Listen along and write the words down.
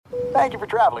Thank you for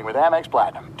traveling with Amex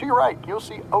Platinum. To your right, you'll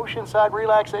see oceanside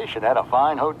relaxation at a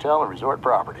fine hotel and resort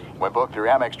property. When booked through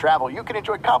Amex Travel, you can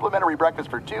enjoy complimentary breakfast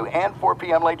for 2 and 4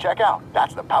 p.m. late checkout.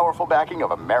 That's the powerful backing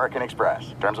of American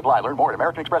Express. Terms apply. Learn more at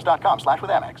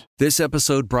americanexpress.com/withAmex. This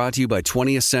episode brought to you by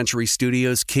 20th Century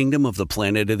Studios' Kingdom of the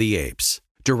Planet of the Apes.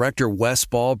 Director Wes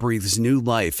Ball breathes new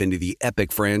life into the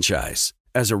epic franchise.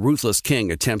 As a ruthless king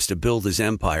attempts to build his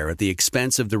empire at the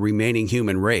expense of the remaining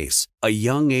human race, a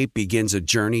young ape begins a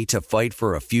journey to fight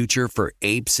for a future for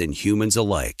apes and humans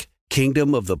alike.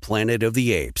 Kingdom of the Planet of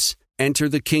the Apes. Enter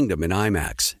the kingdom in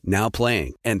IMAX, now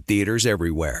playing, and theaters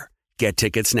everywhere. Get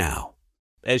tickets now.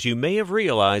 As you may have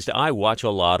realized, I watch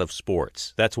a lot of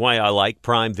sports. That's why I like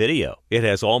Prime Video. It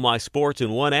has all my sports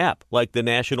in one app, like the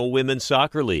National Women's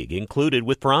Soccer League, included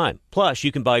with Prime. Plus,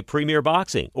 you can buy Premier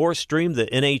Boxing or stream the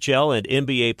NHL and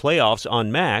NBA playoffs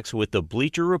on Max with the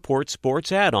Bleacher Report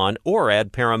Sports add-on, or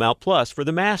add Paramount Plus for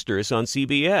the Masters on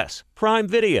CBS. Prime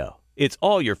Video. It's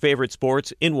all your favorite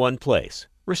sports in one place.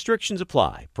 Restrictions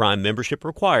apply. Prime membership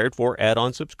required for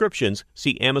add-on subscriptions.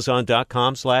 See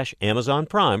Amazon.com/Amazon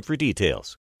Prime for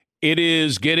details. It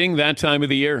is getting that time of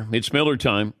the year. It's Miller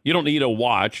time. You don't need a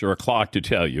watch or a clock to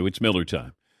tell you. It's Miller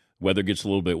time. Weather gets a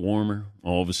little bit warmer.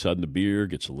 All of a sudden, the beer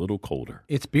gets a little colder.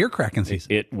 It's beer cracking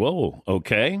season. Whoa,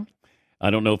 okay.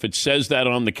 I don't know if it says that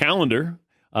on the calendar.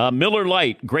 Miller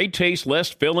Lite, great taste,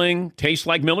 less filling, tastes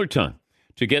like Miller time.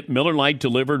 To get Miller Lite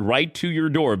delivered right to your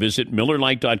door, visit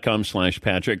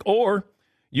MillerLite.com/Patrick, or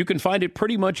you can find it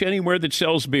pretty much anywhere that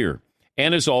sells beer.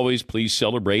 And as always, please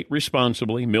celebrate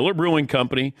responsibly. Miller Brewing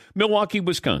Company, Milwaukee,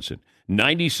 Wisconsin.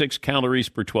 96 calories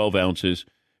per 12 ounces.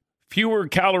 Fewer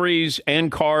calories and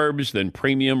carbs than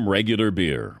premium regular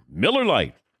beer. Miller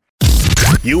Lite.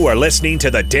 You are listening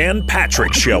to The Dan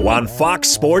Patrick Show on Fox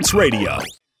Sports Radio.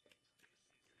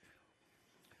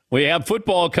 We have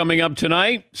football coming up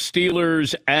tonight.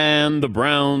 Steelers and the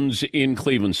Browns in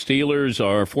Cleveland. Steelers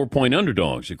are 4-point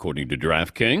underdogs, according to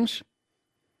DraftKings.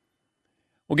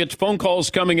 We'll get to phone calls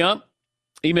coming up.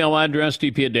 Email address,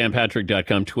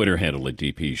 dp@danpatrick.com. Twitter handle at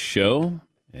DP Show.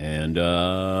 And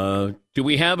do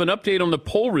we have an update on the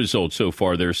poll results so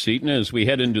far there, Seton, as we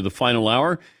head into the final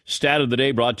hour? Stat of the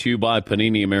day brought to you by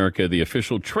Panini America, the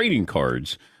official trading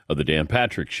cards of the Dan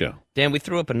Patrick Show. Dan, we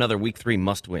threw up another Week 3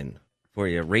 must-win for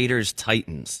you.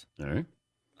 Raiders-Titans. All right.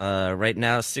 Right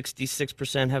now,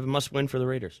 66% have a must-win for the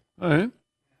Raiders. All right.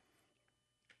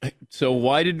 So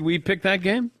why did we pick that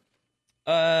game?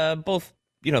 Both,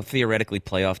 theoretically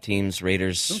playoff teams.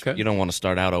 Raiders, okay. You don't want to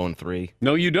start out 0-3.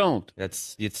 No, you don't.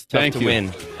 It's tough to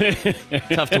win.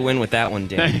 Tough to win with that one,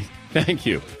 Dan. Thank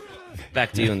you.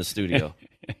 Back to you in the studio.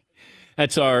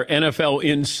 That's our NFL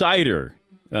insider,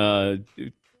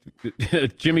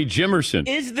 Jimmy Jimerson.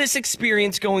 Is this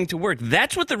experience going to work?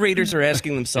 That's what the Raiders are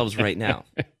asking themselves right now.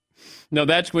 No,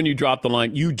 that's when you drop the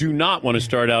line. You do not want to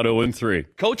start out 0-3.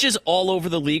 Coaches all over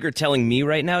the league are telling me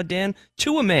right now, Dan,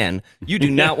 to a man, you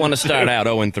do not want to start out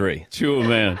 0-3. To a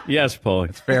man. Yes, Paul.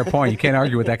 It's a fair point. You can't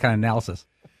argue with that kind of analysis.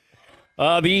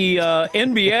 The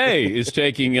NBA is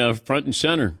taking front and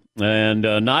center, and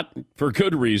not for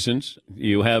good reasons.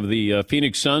 You have the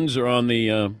Phoenix Suns are on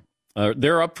the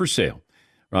they're up for sale.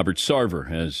 Robert Sarver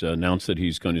has announced that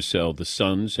he's going to sell the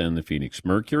Suns and the Phoenix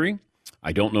Mercury.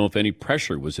 I don't know if any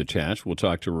pressure was attached. We'll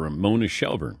talk to Ramona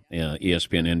Shelburne,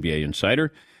 ESPN NBA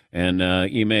insider, and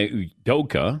Ime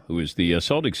Udoka, who is the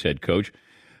Celtics head coach.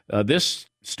 This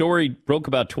story broke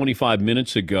about 25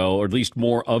 minutes ago, or at least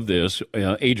more of this.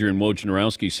 Adrian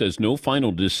Wojnarowski says no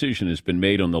final decision has been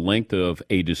made on the length of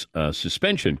a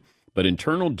suspension, but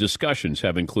internal discussions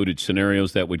have included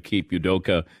scenarios that would keep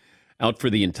Udoka out for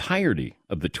the entirety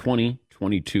of the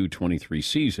 2022-23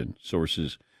 season,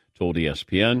 sources told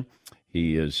ESPN.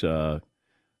 He is the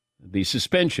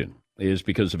suspension is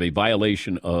because of a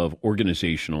violation of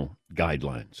organizational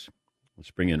guidelines.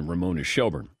 Let's bring in Ramona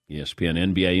Shelburne, ESPN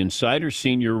NBA insider,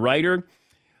 senior writer.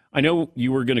 I know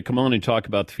you were going to come on and talk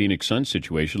about the Phoenix Suns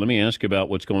situation. Let me ask about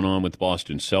what's going on with the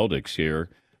Boston Celtics here.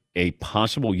 A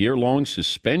possible year-long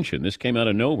suspension. This came out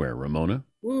of nowhere, Ramona.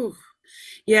 Ooh.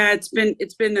 Yeah, it's been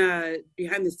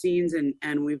behind the scenes,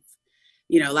 and we've,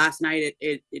 last night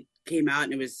it came out,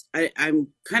 and it was, I'm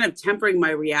kind of tempering my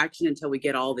reaction until we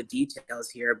get all the details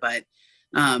here, but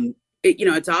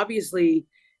it's obviously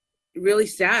really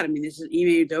sad. I mean, this is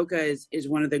Ime Udoka is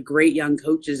one of the great young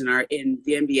coaches in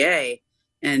the NBA,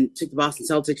 and took the Boston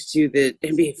Celtics to the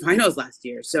NBA Finals last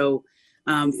year. So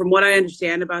from what I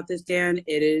understand about this, Dan,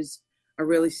 it is a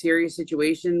really serious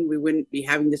situation. We wouldn't be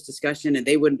having this discussion, and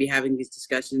they wouldn't be having these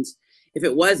discussions if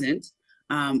it wasn't.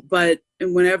 But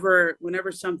whenever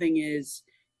something is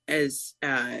as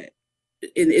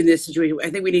in this situation,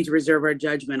 I think we need to reserve our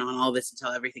judgment on all this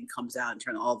until everything comes out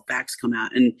and all the facts come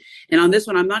out. And on this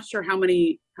one, I'm not sure how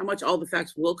much all the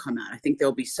facts will come out. I think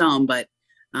there'll be some, but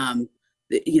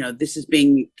this is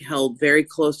being held very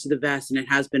close to the vest, and it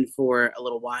has been for a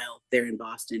little while there in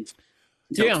Boston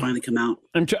until it's finally come out.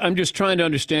 I'm just trying to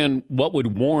understand what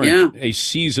would warrant a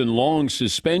season-long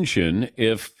suspension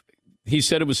if he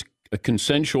said it was a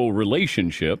consensual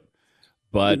relationship,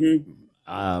 but.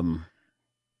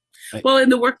 Well, in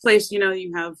the workplace,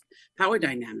 you have power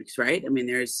dynamics, right? I mean,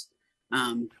 there's.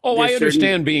 I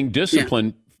understand being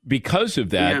disciplined because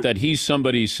of that, that he's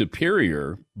somebody's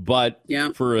superior, but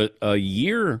for a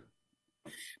year.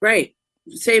 Right.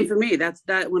 Same for me. That's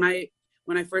when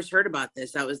I first heard about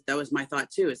this, that was my thought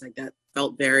too. It's like that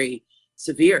felt very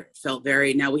severe. It felt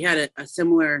very. Now we had a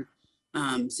similar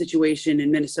situation in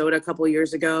Minnesota a couple of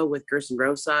years ago with Gerson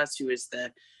Rosas, who is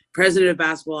the president of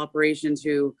basketball operations,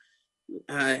 who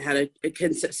had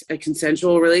a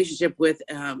consensual relationship with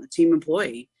a team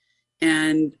employee,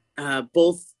 and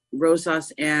both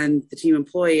Rosas and the team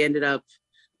employee ended up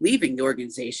leaving the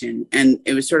organization, and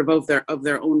it was sort of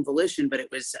their own volition, but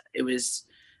it was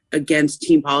against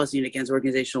team policy and against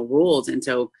organizational rules. And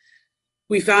so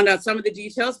we found out some of the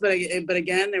details, but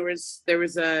again, there was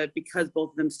because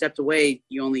both of them stepped away,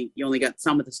 you only got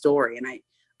some of the story, and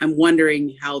I'm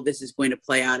wondering how this is going to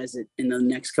play out in the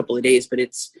next couple of days, but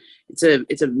it's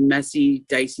a messy,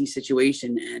 dicey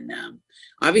situation, and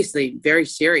obviously very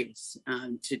serious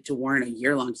to warrant a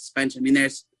year-long suspension. I mean,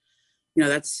 there's,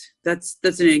 that's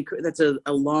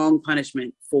a long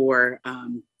punishment for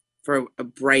a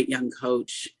bright young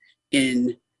coach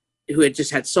who had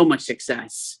just had so much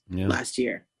success last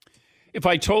year. If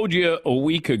I told you a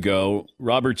week ago,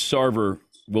 Robert Sarver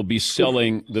will be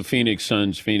selling the Phoenix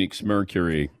Suns Phoenix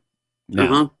Mercury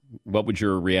now, what would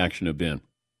your reaction have been?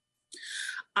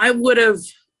 I would have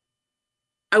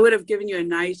given you a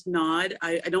nice nod.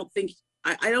 I don't think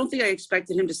I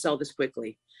expected him to sell this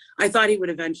quickly. I thought he would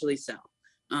eventually sell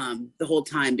the whole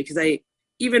time, because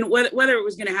whether it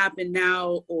was going to happen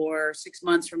now or 6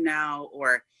 months from now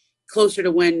or closer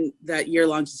to when that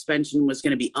year-long suspension was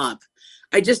going to be up,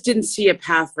 I just didn't see a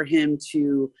path for him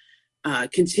to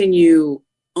continue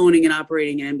owning and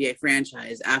operating an NBA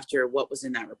franchise after what was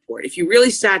in that report. If you really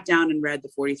sat down and read the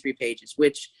 43 pages,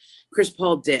 which Chris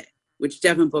Paul did, which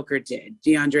Devin Booker did,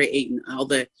 DeAndre Ayton, all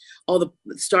the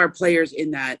star players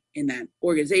in that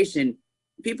organization,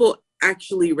 people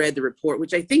actually read the report,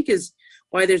 which I think is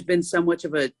why there's been somewhat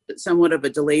of a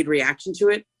delayed reaction to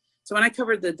it. So when I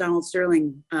covered the Donald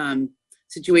Sterling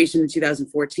situation in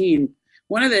 2014,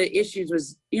 one of the issues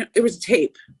was, it was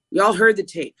tape. We all heard the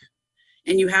tape.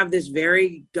 And you have this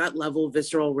very gut level,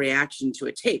 visceral reaction to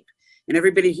a tape, and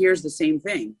everybody hears the same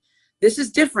thing. This is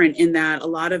different in that a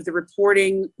lot of the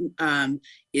reporting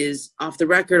is off the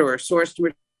record or sourced.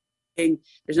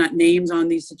 There's not names on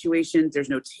these situations. There's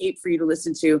no tape for you to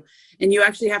listen to. And you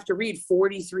actually have to read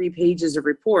 43 pages of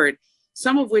report,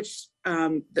 some of which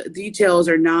the details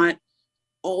are not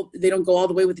all, they don't go all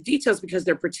the way with the details because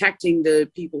they're protecting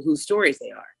the people whose stories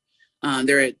they are.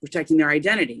 They're protecting their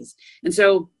identities. And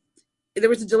so there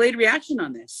was a delayed reaction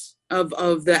on this of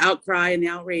the outcry and the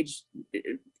outrage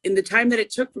in the time that it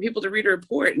took for people to read a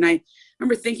report. And I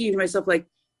remember thinking to myself, like,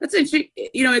 that's interesting.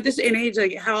 At this age,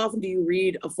 like, how often do you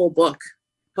read a full book?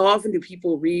 How often do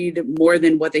people read more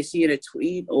than what they see in a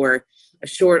tweet or a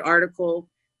short article?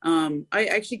 I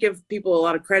actually give people a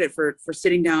lot of credit for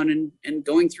sitting down and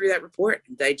going through that report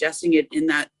and digesting it in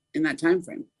that time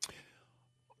frame.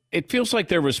 It feels like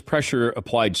there was pressure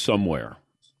applied somewhere.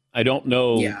 I don't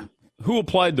know. Yeah. Who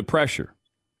applied the pressure?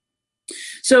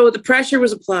 So the pressure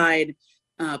was applied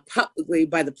publicly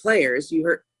by the players. You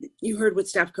heard what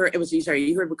Steph Curry.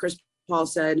 You heard what Chris Paul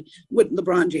said, what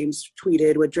LeBron James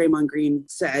tweeted, what Draymond Green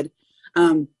said.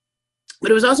 But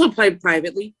it was also applied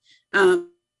privately.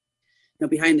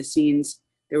 Behind the scenes,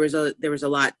 there was a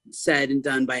lot said and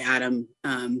done by Adam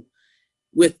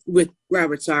with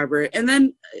Robert Sarver, and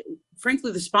then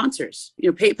frankly the sponsors.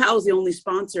 PayPal is the only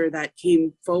sponsor that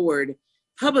came forward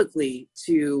publicly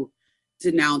to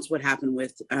denounce what happened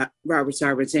with Robert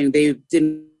Sarver, saying they did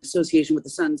an association with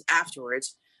the Suns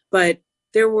afterwards. But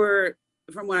there were,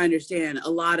 from what I understand,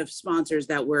 a lot of sponsors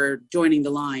that were joining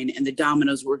the line, and the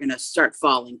dominoes were going to start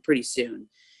falling pretty soon.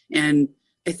 And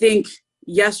I think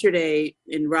yesterday,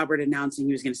 in Robert announcing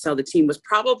he was going to sell the team, was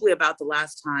probably about the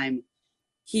last time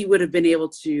he would have been able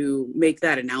to make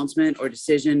that announcement or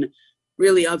decision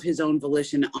really of his own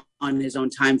volition on his own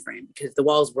time frame, because the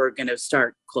walls were going to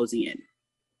start closing in.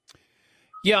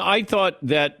 Yeah, I thought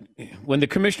that when the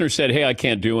commissioner said, hey, I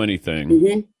can't do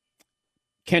anything,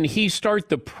 can he start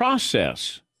the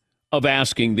process of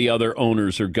asking the other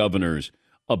owners or governors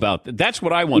about that. That's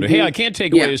what I wonder. Hey, I can't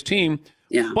take away his team.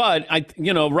 Yeah. But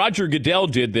Roger Goodell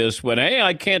did this when, hey,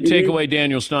 I can't take away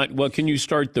Daniel Snyder. Well, can you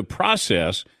start the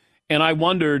process? And I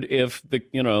wondered if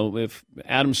if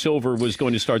Adam Silver was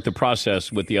going to start the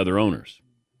process with the other owners.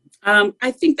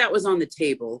 I think that was on the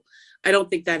table. I don't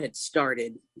think that had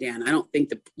started, Dan. I don't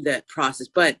think that process.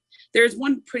 But there's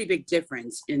one pretty big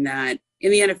difference in that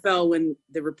in the NFL, when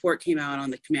the report came out on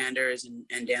the Commanders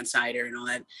and Dan Snyder and all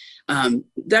that,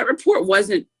 that report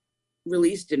wasn't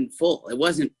released in full. It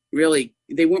wasn't really,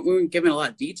 we weren't given a lot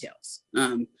of details.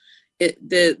 The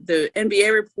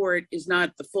NBA report is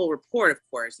not the full report, of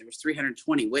course. There was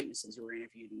 320 witnesses who were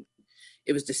interviewed.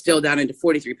 It was distilled down into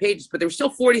 43 pages, but there were still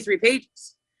 43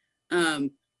 pages.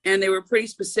 And they were pretty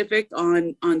specific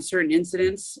on certain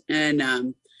incidents. And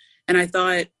I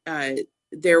thought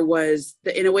there was,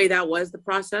 in a way, that was the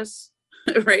process,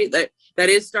 right? That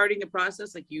is starting the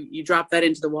process. Like you drop that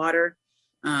into the water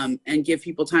and give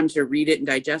people time to read it and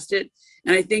digest it.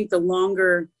 And I think the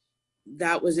longer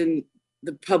that was in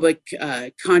the public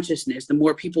consciousness, the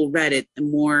more people read it, the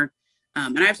more,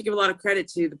 and I have to give a lot of credit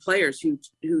to the players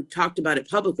who talked about it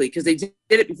publicly, because they did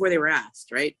it before they were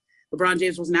asked, right? LeBron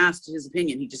James wasn't asked his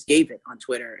opinion. He just gave it on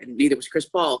Twitter, and neither was Chris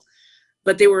Paul.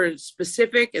 But they were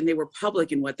specific and they were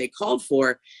public in what they called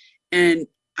for. And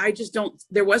I just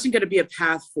there wasn't going to be a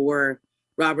path for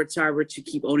Robert Sarver to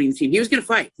keep owning the team. He was going to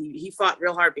fight. He fought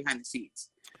real hard behind the scenes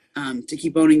to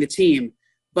keep owning the team.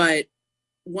 But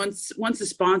once the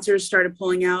sponsors started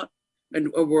pulling out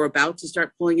or were about to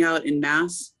start pulling out in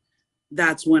mass,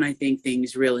 that's when I think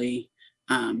things really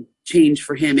changed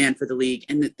for him and for the league.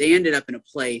 And that they ended up in a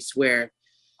place where,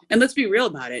 and let's be real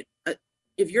about it,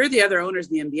 if you're the other owners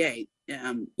in the NBA,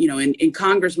 in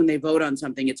Congress, when they vote on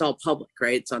something, it's all public,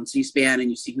 right? It's on C-SPAN and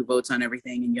you see who votes on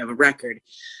everything and you have a record.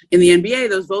 In the NBA,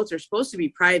 those votes are supposed to be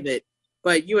private,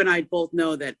 but you and I both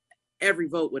know that every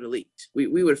vote would have leaked. We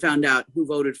would have found out who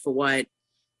voted for what.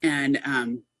 And,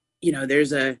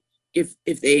 there's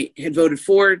if they had voted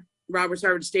for Robert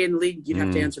Sarver to stay in the league, you'd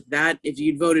have to answer for that. If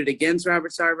you'd voted against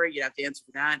Robert Sarver, you'd have to answer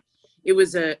for that. It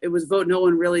was a vote no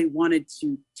one really wanted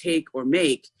to take or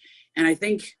make. And I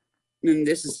think, and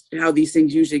this is how these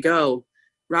things usually go,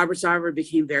 Robert Sarver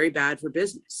became very bad for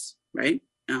business, right?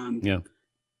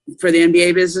 For the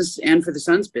NBA business and for the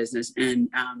Suns business. And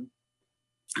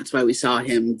that's why we saw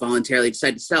him voluntarily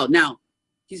decide to sell. Now,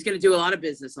 he's going to do a lot of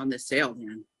business on this sale,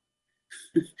 man.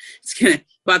 It's going to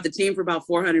bought the team for about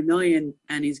 $400 million,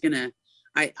 and he's going to,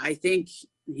 I think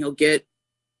he'll get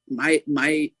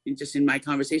just in my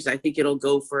conversations, I think it'll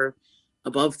go for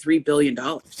above $3 billion.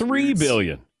 $3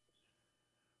 billion.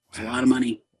 It's a lot of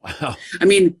money. Wow. I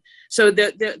mean, so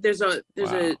there's a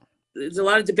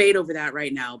lot of debate over that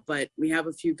right now, but we have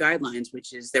a few guidelines,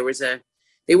 which is they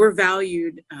were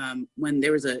valued when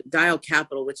there was a Dial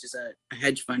Capital, which is a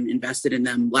hedge fund, invested in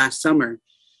them last summer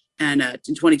and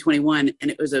in 2021,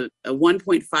 and it was a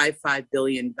 1.55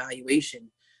 billion valuation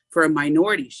for a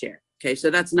minority share. Okay, so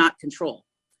that's not control.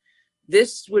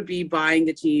 This would be buying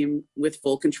the team with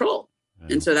full control.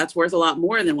 And so that's worth a lot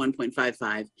more than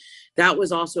 1.55. That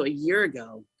was also a year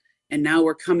ago. And now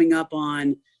we're coming up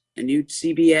on a new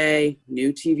CBA,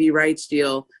 new TV rights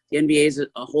deal. The NBA is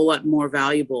a whole lot more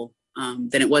valuable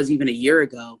than it was even a year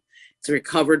ago. It's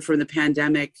recovered from the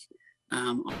pandemic.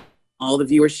 All the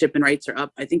viewership and rights are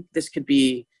up. I think this could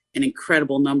be an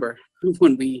incredible number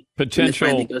when this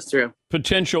finally goes through.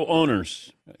 Potential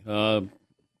owners.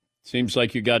 Seems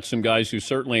like you got some guys who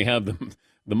certainly have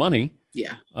the money.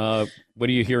 Yeah. What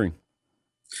are you hearing?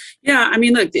 Yeah, I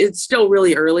mean, look, it's still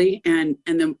really early, and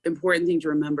the important thing to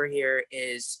remember here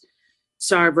is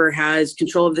Sarver has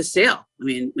control of the sale. I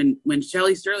mean, when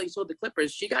Shelley Sterling sold the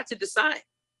Clippers, she got to decide.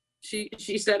 She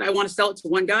said, "I want to sell it to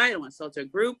one guy. I don't want to sell it to a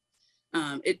group."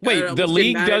 Wait, the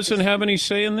league doesn't have any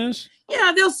say in this?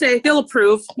 Yeah, they'll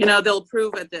approve. They'll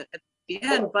approve at the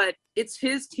end, but it's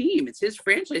his team, it's his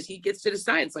franchise. He gets to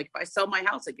decide. It's like, if I sell my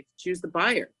house, I get to choose the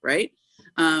buyer, right?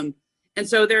 And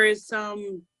so there is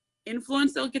some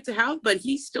influence they'll get to have, but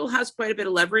he still has quite a bit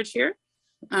of leverage here.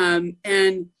 And,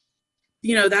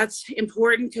 that's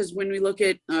important because when we look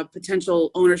at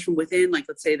potential owners from within, like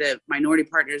let's say the minority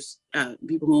partners,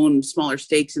 people who own smaller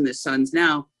stakes in the Suns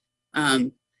now,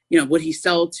 would he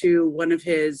sell to one of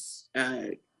his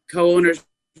co-owners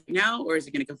now, or is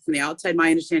it going to come from the outside? My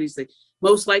understanding is that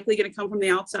most likely going to come from the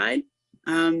outside.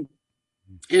 And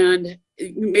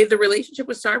maybe the relationship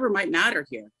with Sarver might matter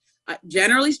here.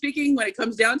 Generally speaking, when it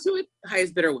comes down to it,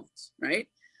 highest bidder wins, right?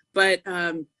 But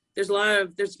there's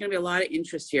going to be a lot of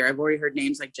interest here. I've already heard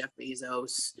names like Jeff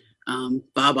Bezos,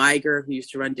 Bob Iger, who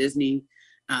used to run Disney,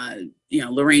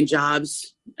 Lorraine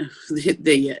Jobs,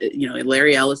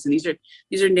 Larry Ellison. These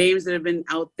are names that have been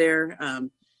out there.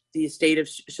 The estate of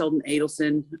Sheldon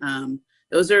Adelson.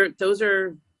 Those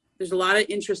are. There's a lot of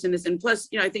interest in this, and plus,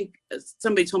 I think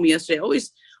somebody told me yesterday.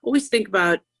 Always think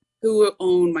about who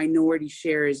own minority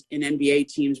shares in NBA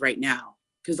teams right now,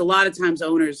 because a lot of times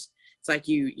owners, it's like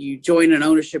you join an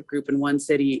ownership group in one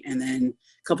city, and then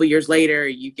a couple years later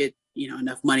you get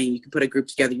enough money, you can put a group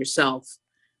together yourself.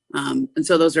 And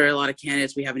so those are a lot of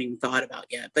candidates we haven't even thought about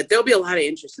yet. But there'll be a lot of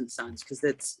interest in the Suns because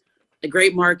it's a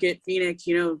great market. Phoenix,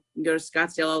 you can go to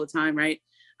Scottsdale all the time, right?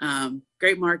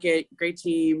 Great market, great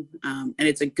team, and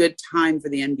it's a good time for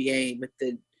the NBA with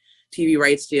the TV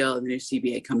rights deal and the new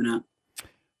CBA coming up.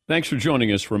 Thanks for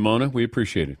joining us, Ramona. We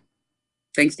appreciate it.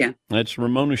 Thanks, Dan. That's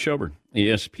Ramona Shelburne,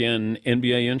 ESPN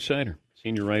NBA insider,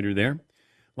 senior writer there.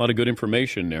 A lot of good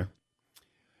information there.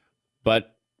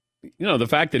 But, the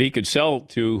fact that he could sell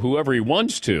to whoever he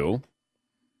wants to,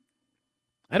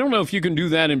 I don't know if you can do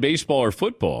that in baseball or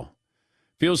football.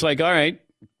 Feels like, all right,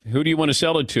 who do you want to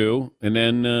sell it to? And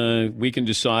then we can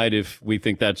decide if we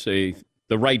think that's the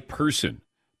right person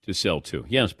to sell to.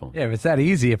 Yes, Paul. Yeah, if it's that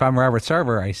easy, if I'm Robert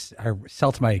Sarver, I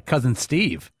sell to my cousin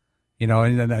Steve,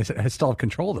 and then I still have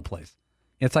control of the place.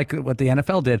 It's like what the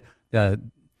NFL did.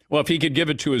 Well, if he could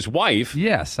give it to his wife.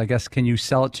 Yes, I guess. Can you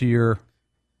sell it to your...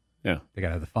 Yeah. They got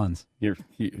to have the funds.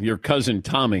 Your cousin,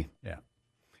 Tommy. Yeah.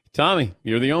 Tommy,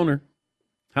 you're the owner.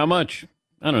 How much?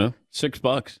 I don't know,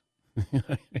 $6.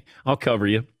 I'll cover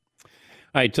you.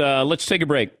 All right, let's take a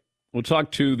break. We'll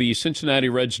talk to the Cincinnati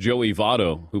Reds' Joey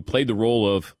Votto, who played the role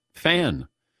of fan.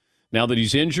 Now that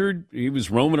he's injured, he was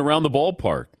roaming around the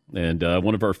ballpark. And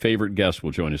one of our favorite guests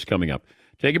will join us coming up.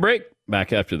 Take a break.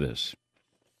 Back after this.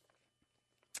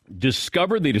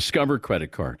 Discover the Discover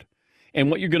credit card. And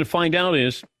what you're going to find out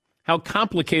is how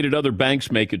complicated other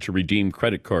banks make it to redeem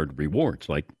credit card rewards,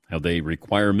 like how they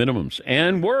require minimums.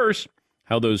 And worse,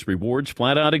 how those rewards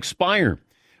flat out expire.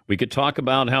 We could talk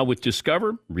about how with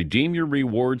Discover, redeem your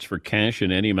rewards for cash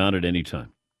in any amount at any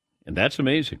time. And that's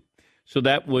amazing. So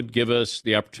that would give us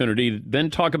the opportunity to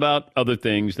then talk about other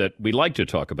things that we like to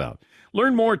talk about.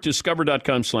 Learn more at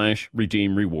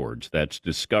discover.com/redeem rewards. That's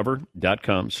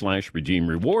discover.com/redeem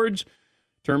rewards.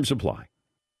 Terms apply.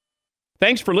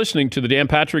 Thanks for listening to the Dan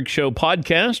Patrick Show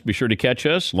podcast. Be sure to catch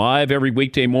us live every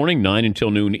weekday morning, 9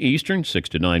 until noon Eastern, 6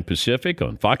 to 9 Pacific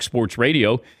on Fox Sports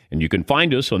Radio. And you can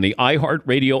find us on the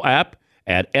iHeartRadio app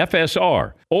at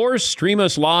FSR or stream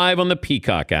us live on the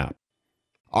Peacock app.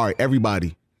 All right,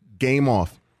 everybody, game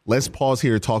off. Let's pause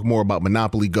here to talk more about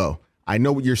Monopoly Go. I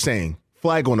know what you're saying.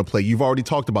 Flag on the play. You've already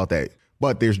talked about that.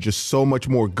 But there's just so much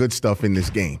more good stuff in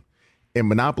this game. In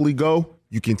Monopoly Go,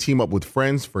 you can team up with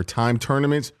friends for timed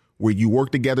tournaments where you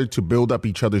work together to build up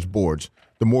each other's boards.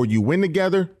 The more you win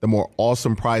together, the more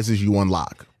awesome prizes you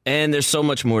unlock. And there's so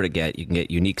much more to get. You can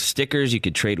get unique stickers. You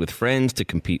could trade with friends to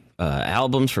compete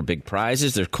albums for big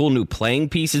prizes. There's cool new playing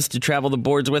pieces to travel the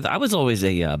boards with. I was always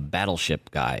a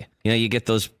battleship guy. You get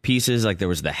those pieces, like there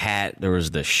was the hat, there was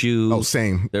the shoe. Oh,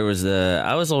 same. I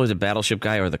was always a battleship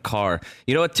guy, or the car.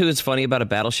 You know what, too, is funny about a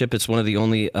battleship? It's one of the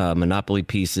only Monopoly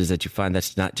pieces that you find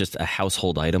that's not just a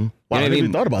household item. Wow, I never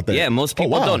even thought about that. Yeah, most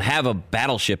people don't have a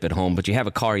battleship at home, but you have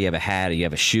a car, you have a hat, you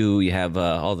have a shoe, you have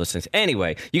all those things.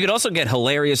 Anyway, you could also get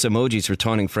hilarious emojis for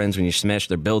taunting friends when you smash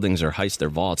their buildings or heist their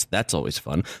vaults. That's always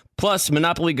fun. Plus,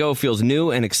 Monopoly Go feels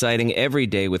new and exciting every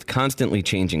day with constantly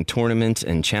changing tournaments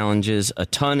and challenges. A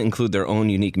ton include their own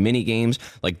unique mini games,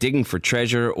 like digging for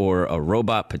treasure or a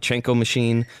robot Pachinko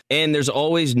machine. And there's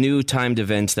always new timed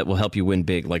events that will help you win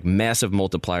big, like massive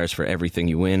multipliers for everything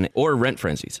you win, or rent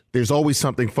frenzies. There's always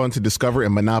something fun to discover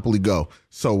in Monopoly Go.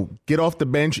 So get off the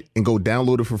bench and go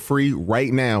download it for free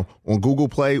right now on Google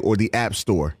Play or the App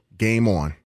Store. Game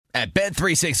on. At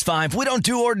Bet365, we don't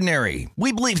do ordinary.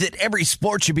 We believe that every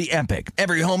sport should be epic.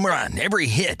 Every home run, every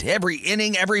hit, every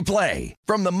inning, every play.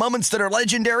 From the moments that are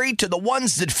legendary to the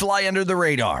ones that fly under the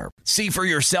radar. See for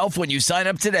yourself when you sign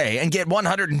up today and get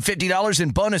 $150 in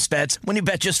bonus bets when you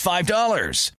bet just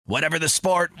 $5. Whatever the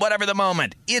sport, whatever the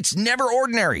moment, it's never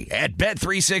ordinary at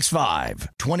Bet365.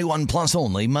 21 plus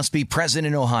only. Must be present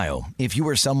in Ohio. If you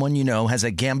or someone you know has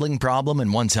a gambling problem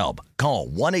and wants help, call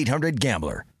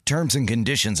 1-800-GAMBLER. Terms and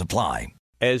conditions apply.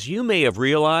 As you may have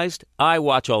realized, I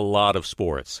watch a lot of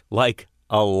sports. Like,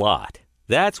 a lot.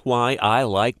 That's why I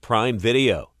like Prime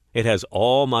Video. It has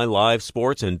all my live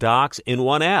sports and docs in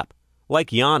one app.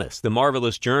 Like Giannis, The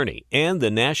Marvelous Journey, and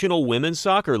the National Women's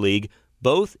Soccer League,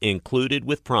 both included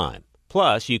with Prime.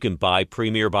 Plus, you can buy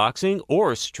Premier Boxing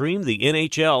or stream the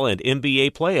NHL and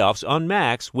NBA playoffs on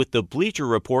Max with the Bleacher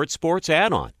Report Sports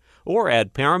add-on. Or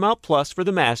add Paramount Plus for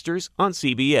the Masters on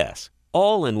CBS.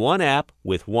 all in one app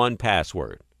with one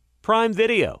password. Prime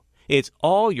Video. It's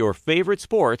all your favorite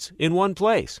sports in one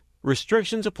place.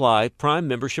 Restrictions apply. Prime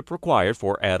membership required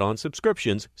for add-on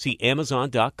subscriptions. See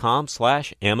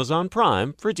Amazon.com/Amazon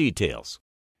Prime for details.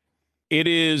 It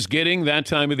is getting that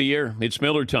time of the year. It's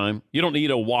Miller time. You don't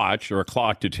need a watch or a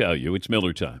clock to tell you. It's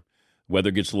Miller time.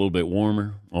 Weather gets a little bit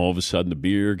warmer. All of a sudden, the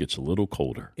beer gets a little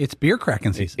colder. It's beer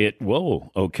cracking season.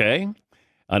 Whoa, okay.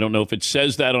 I don't know if it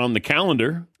says that on the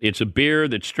calendar. It's a beer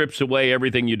that strips away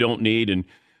everything you don't need and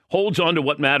holds on to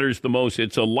what matters the most.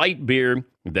 It's a light beer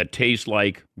that tastes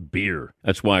like beer.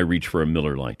 That's why I reach for a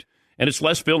Miller Lite. And it's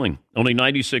less filling, only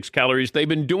 96 calories. They've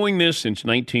been doing this since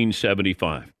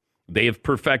 1975. They have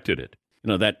perfected it. You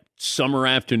know, that summer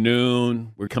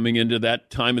afternoon, we're coming into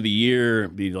that time of the year,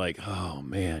 be like, oh,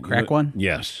 man. Crack one?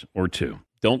 Yes, or two.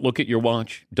 Don't look at your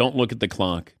watch. Don't look at the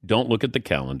clock. Don't look at the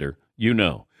calendar. You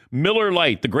know. Miller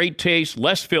Lite, the great taste,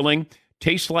 less filling,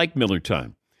 tastes like Miller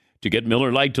time. To get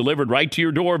Miller Lite delivered right to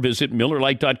your door, visit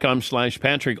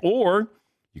MillerLite.com/Patrick, or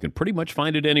you can pretty much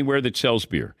find it anywhere that sells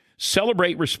beer.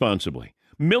 Celebrate responsibly.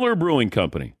 Miller Brewing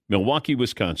Company, Milwaukee,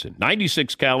 Wisconsin.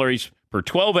 96 calories per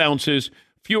 12 ounces,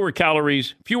 fewer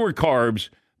calories, fewer carbs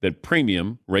than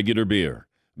premium regular beer.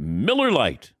 Miller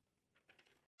Lite.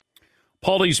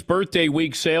 Paulie's birthday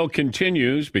week sale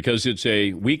continues because it's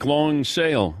a week-long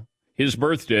sale. His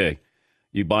birthday.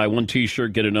 You buy one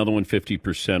T-shirt, get another one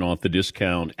 50% off the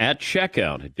discount at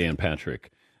checkout at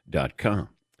danpatrick.com.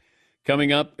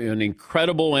 Coming up, an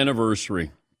incredible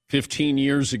anniversary. 15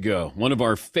 years ago, one of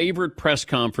our favorite press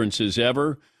conferences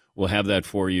ever. We'll have that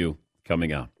for you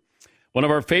coming up. One of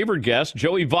our favorite guests,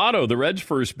 Joey Votto, the Reds'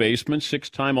 first baseman,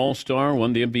 6-time All-Star,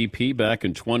 won the MVP back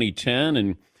in 2010,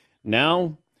 and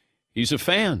now he's a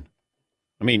fan.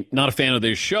 I mean, not a fan of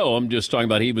this show. I'm just talking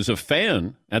about he was a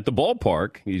fan at the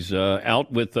ballpark. He's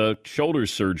out with shoulder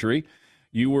surgery.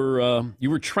 You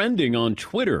were trending on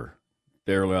Twitter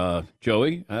there,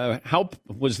 Joey. How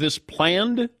was this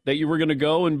planned that you were going to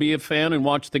go and be a fan and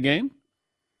watch the game?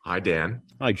 Hi, Dan.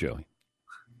 Hi, Joey.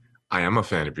 I am a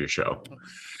fan of your show.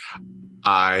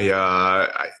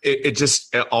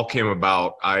 It all came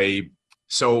about.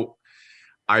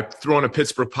 I threw on a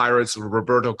Pittsburgh Pirates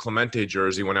Roberto Clemente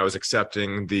jersey when I was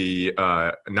accepting the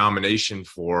nomination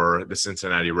for the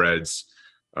Cincinnati Reds.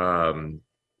 And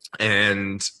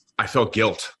I felt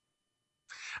guilt.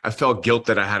 I felt guilt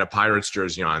that I had a Pirates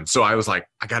jersey on. So I was like,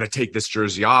 I got to take this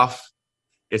jersey off.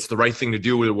 It's the right thing to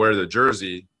do to wear the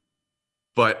jersey.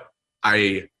 But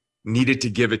I needed to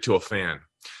give it to a fan.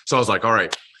 So I was like, all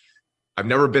right, I've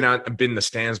never been in the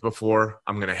stands before.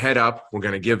 I'm going to head up. We're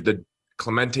going to give the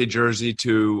Clemente jersey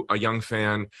to a young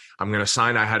fan. I'm going to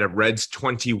sign. I had a Reds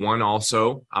 21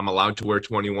 also. I'm allowed to wear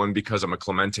 21 because I'm a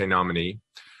Clemente nominee.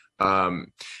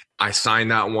 I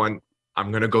signed that one.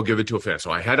 I'm going to go give it to a fan.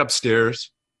 So I head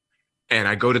upstairs and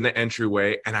I go to the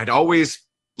entryway, and I'd always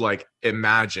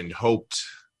hoped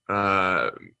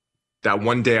that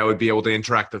one day I would be able to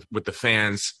interact with the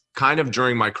fans kind of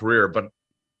during my career, but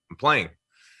I'm playing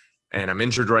and I'm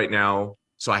injured right now.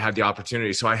 So I had the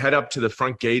opportunity. So I head up to the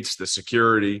front gates, the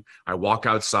security. I walk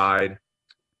outside,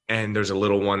 and there's a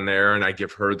little one there, and I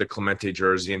give her the Clemente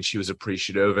jersey, and she was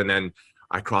appreciative. And then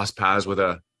I cross paths with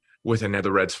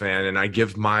another Reds fan, and I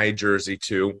give my jersey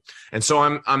to. And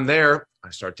so I'm there.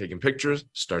 I start taking pictures,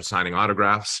 start signing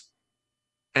autographs,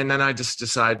 and then I just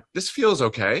decide this feels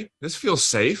okay. This feels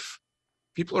safe.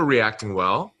 People are reacting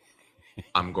well.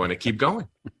 I'm going to keep going.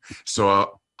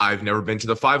 So I've never been to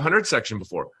the 500 section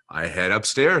before. I head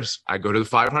upstairs. I go to the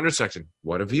 500 section.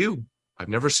 What a view. I've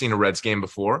never seen a Reds game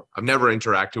before. I've never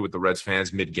interacted with the Reds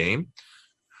fans mid-game.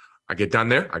 I get down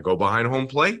there. I go behind home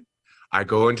plate. I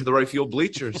go into the right field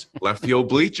bleachers, left field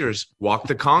bleachers, walk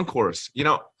the concourse. You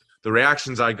know, the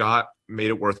reactions I got made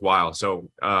it worthwhile. So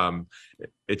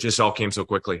it just all came so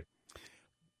quickly.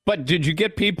 But did you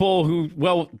get people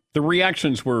the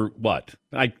reactions were what?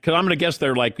 Because I'm going to guess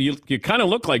they're like, you kind of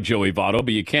look like Joey Votto,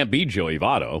 but you can't be Joey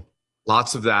Votto.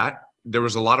 Lots of that. There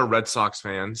was a lot of Red Sox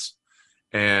fans,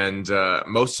 and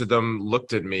most of them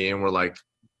looked at me and were like,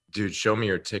 dude, show me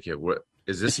your ticket. What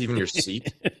is this even your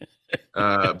seat?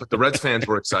 But the Reds fans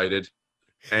were excited.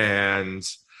 And,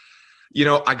 you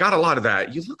know, I got a lot of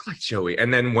that. You look like Joey.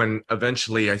 And then when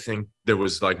eventually I think there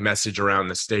was like message around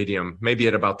the stadium, maybe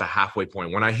at about the halfway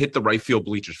point, when I hit the right field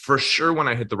bleachers, for sure when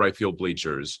I hit the right field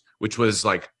bleachers, which was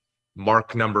like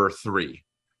mark number 3,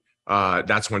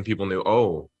 that's when people knew,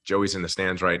 oh, Joey's in the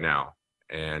stands right now.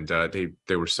 And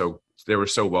they were so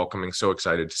welcoming, so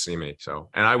excited to see me. So,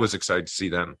 and I was excited to see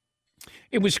them.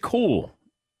 It was cool.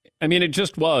 I mean, it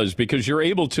just was, because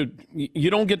you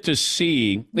don't get to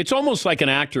see, it's almost like an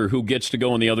actor who gets to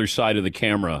go on the other side of the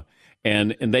camera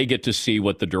and they get to see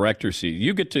what the director sees.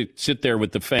 You get to sit there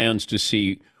with the fans to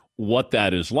see what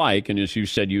that is like. And as you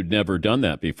said, you'd never done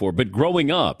that before. But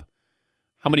growing up,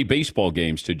 how many baseball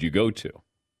games did you go to?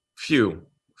 Few.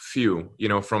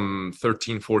 From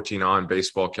 13, 14 on,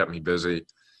 baseball kept me busy.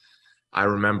 I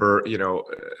remember,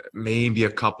 maybe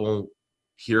a couple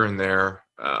here and there,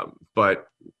 but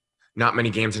not many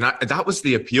games. And that was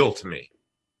the appeal to me.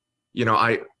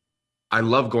 I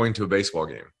love going to a baseball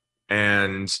game,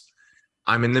 and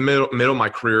I'm in the middle of my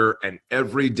career, and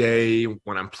every day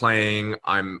when I'm playing,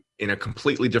 I'm in a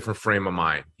completely different frame of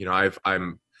mind.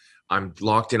 I'm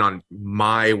locked in on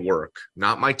my work,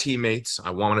 not my teammates.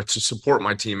 I wanted to support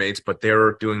my teammates, but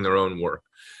they're doing their own work.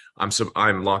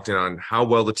 I'm locked in on how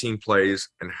well the team plays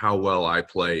and how well I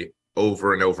play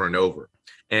over and over and over.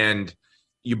 And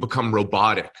you become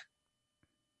robotic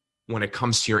when it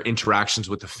comes to your interactions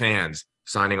with the fans,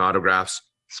 signing autographs,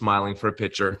 smiling for a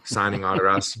picture, signing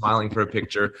autographs, smiling for a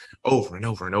picture, over and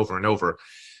over and over and over.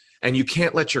 And you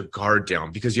can't let your guard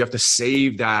down because you have to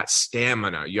save that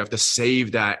stamina. You have to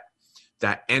save that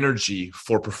energy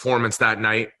for performance that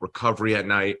night, recovery at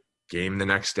night, game the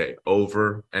next day,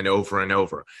 over and over and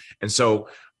over. And so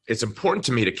it's important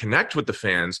to me to connect with the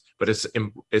fans, but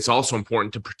it's also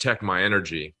important to protect my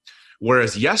energy.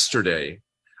 Whereas yesterday,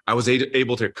 I was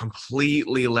able to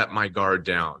completely let my guard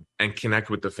down and connect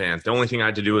with the fans. The only thing I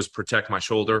had to do was protect my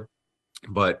shoulder.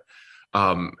 But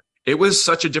it was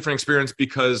such a different experience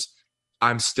because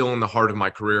I'm still in the heart of my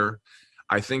career.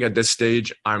 I think at this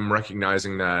stage, I'm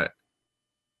recognizing that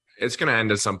it's going to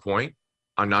end at some point.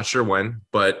 I'm not sure when,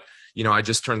 but I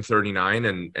just turned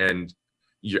 39, and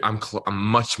I'm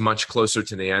much, much closer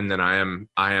to the end than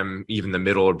I am even the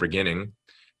middle or beginning.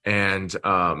 And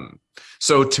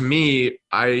so to me,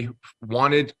 I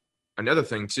wanted another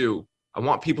thing too. I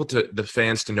want the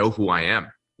fans to know who I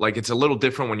am. Like, it's a little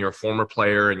different when you're a former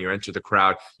player and you enter the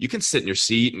crowd. You can sit in your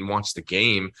seat and watch the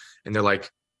game, and they're like,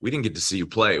 we didn't get to see you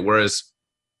play. Whereas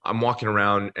I'm walking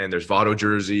around and there's Votto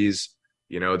jerseys.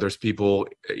 There's people,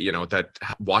 that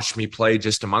watched me play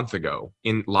just a month ago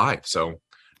in live. So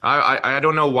I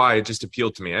don't know why it just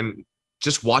appealed to me. And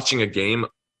just watching a game,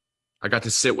 I got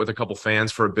to sit with a couple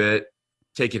fans for a bit,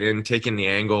 take in the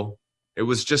angle. It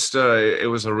was just it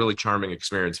was a really charming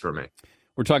experience for me.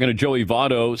 We're talking to Joey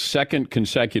Votto, second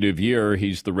consecutive year.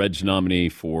 He's the Reds nominee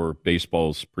for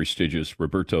baseball's prestigious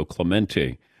Roberto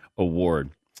Clemente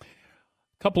Award. A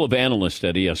couple of analysts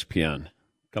at ESPN, a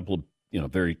couple of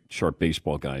very sharp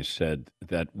baseball guys, said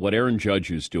that what Aaron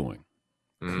Judge is doing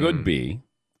could be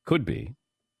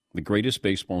the greatest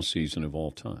baseball season of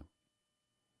all time.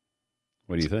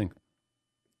 What do you think?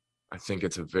 I think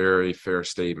it's a very fair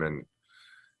statement.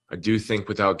 I do think,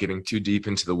 without getting too deep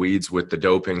into the weeds with the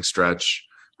doping stretch,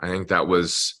 I think that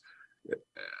was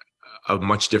a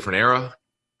much different era.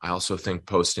 I also think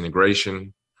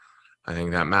post-integration, I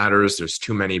think that matters. There's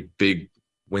too many big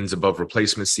wins above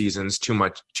replacement seasons, too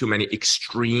many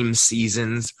extreme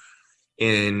seasons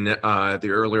in the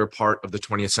earlier part of the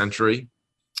 20th century.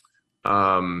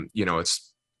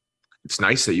 It's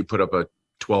nice that you put up a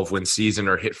 12-win season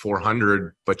or hit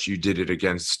 400, but you did it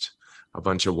against a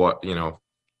bunch of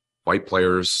white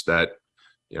players that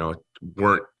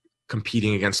weren't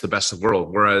competing against the best of the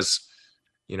world. Whereas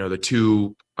the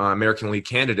two American League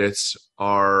candidates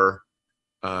are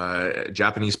a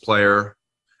Japanese player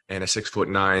and a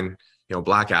 6'9",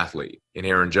 black athlete in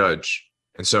Aaron Judge.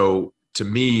 And so to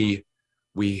me,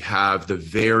 we have the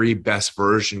very best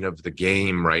version of the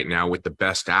game right now with the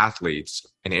best athletes,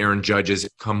 and Aaron Judge is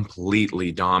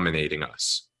completely dominating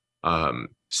us.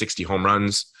 60 home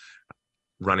runs,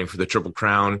 running for the Triple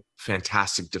Crown,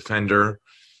 fantastic defender.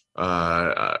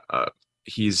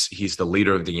 He's the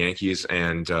leader of the Yankees,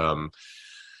 and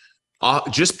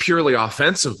just purely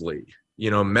offensively,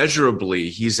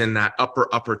 measurably, he's in that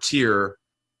upper tier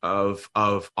of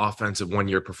offensive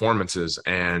one-year performances.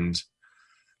 And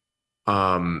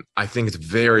I think it's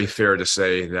very fair to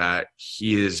say that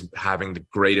he is having the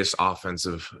greatest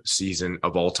offensive season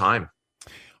of all time.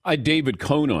 I had David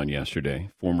Cohn on yesterday,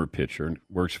 former pitcher,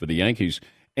 works for the Yankees,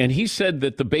 and he said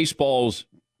that the baseballs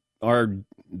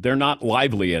they're not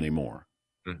lively anymore.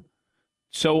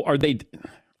 So are they?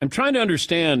 I'm trying to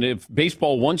understand if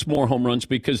baseball wants more home runs,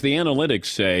 because the analytics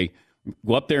say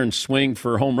go up there and swing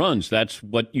for home runs. That's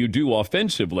what you do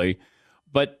offensively.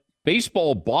 But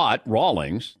baseball bought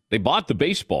Rawlings. They bought the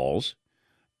baseballs.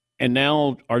 And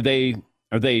now are they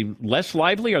less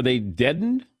lively? Are they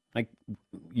deadened? Like,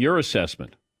 your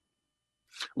assessment?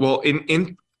 Well,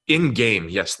 in game,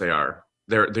 yes, they are.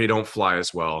 They don't fly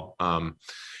as well.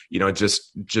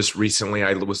 just recently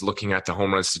I was looking at the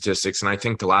home run statistics, and I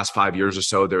think the last 5 years or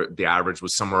so, the average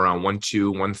was somewhere around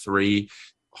 1.2, 1.3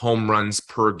 home runs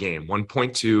per game,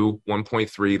 1.2,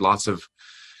 1.3,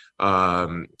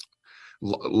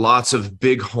 lots of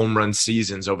big home run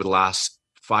seasons over the last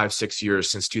 5-6 years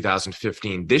since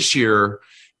 2015. This year,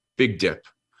 big dip.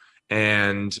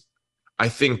 And I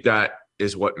think that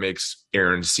is what makes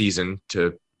Aaron's season,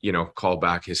 to, call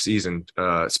back his season,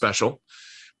 special.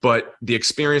 But the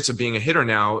experience of being a hitter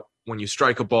now, when you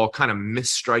strike a ball, kind of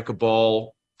misstrike a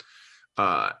ball,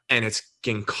 and it's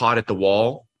getting caught at the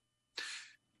wall,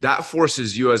 that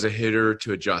forces you as a hitter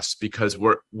to adjust, because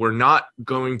we're not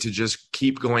going to just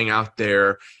keep going out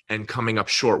there and coming up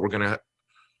short. We're going to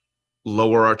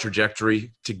lower our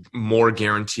trajectory to more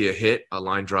guarantee a hit, a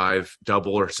line drive,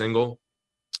 double or single.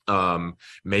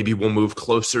 Maybe we'll move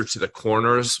closer to the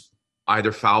corners,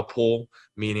 either foul pull,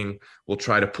 meaning we'll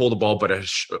try to pull the ball, but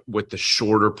with the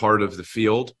shorter part of the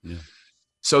field. Yeah.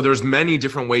 So there's many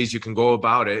different ways you can go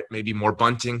about it. Maybe more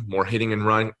bunting, more hitting and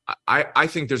run. I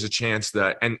think there's a chance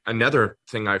that, and another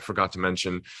thing I forgot to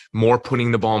mention, more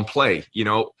putting the ball in play.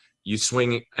 You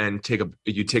swing and take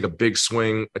a big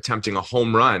swing attempting a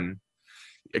home run.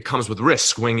 It comes with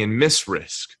risk, swing and miss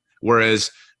risk.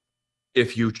 Whereas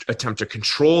if you attempt to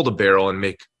control the barrel and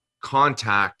make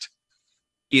contact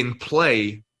in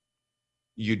play,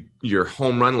 your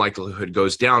home run likelihood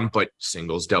goes down, but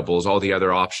singles, doubles, all the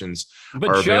other options are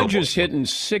available. But Judge is hitting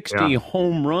 60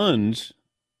 home runs,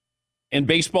 and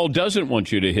baseball doesn't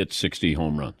want you to hit 60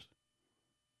 home runs.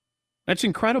 That's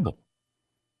incredible.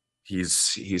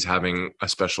 He's having a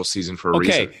special season for a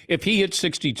reason. Okay, if he hit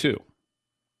 62,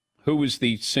 who is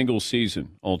the single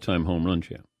season all-time home run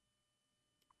champ?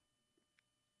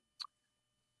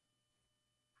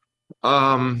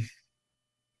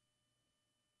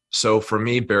 So for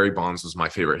me, Barry Bonds was my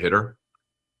favorite hitter.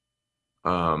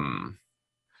 But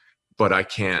I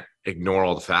can't ignore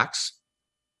all the facts.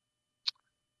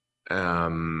 I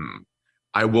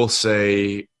will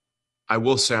say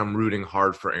I'm rooting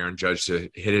hard for Aaron Judge to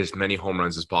hit as many home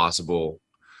runs as possible.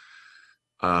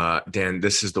 Dan,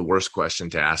 this is the worst question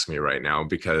to ask me right now,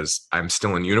 because I'm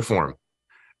still in uniform.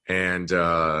 And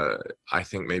I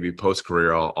think maybe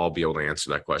post-career I'll be able to answer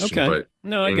that question. Okay. But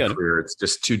no, I get career, it. It's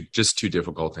just too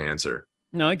difficult to answer.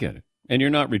 No, I get it. And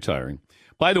you're not retiring.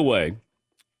 By the way,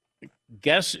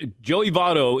 guess Joey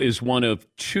Votto is one of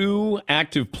 2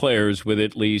 active players with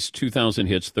at least 2,000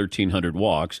 hits, 1,300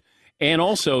 walks, and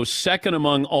also second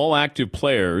among all active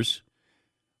players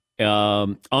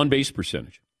on base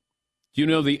percentage. Do you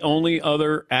know the only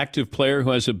other active player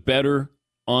who has a better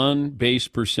on-base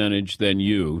percentage than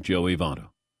you, Joey Votto?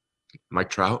 Mike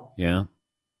Trout? Yeah.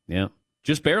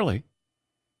 Just barely.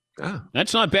 Yeah.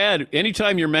 That's not bad.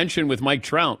 Anytime you're mentioned with Mike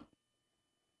Trout,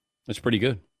 that's pretty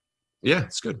good. Yeah,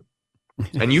 it's good.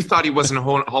 And you thought he wasn't a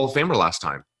Hall of Famer last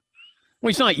time. Well,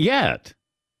 he's not yet.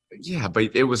 Yeah,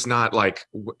 but it wasn't like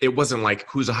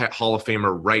who's a Hall of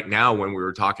Famer right now when we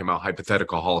were talking about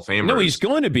hypothetical Hall of Famers. No, he's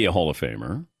going to be a Hall of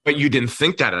Famer. But you didn't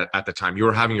think that at the time. You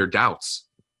were having your doubts.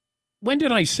 When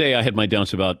did I say I had my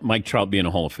doubts about Mike Trout being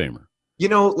a Hall of Famer?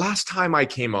 Last time I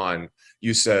came on,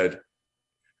 you said,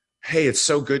 hey, it's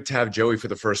so good to have Joey for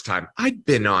the first time. I'd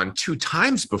been on 2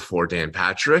 times before, Dan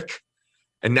Patrick.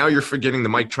 And now you're forgetting the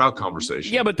Mike Trout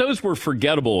conversation. Yeah, but those were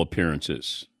forgettable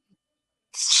appearances.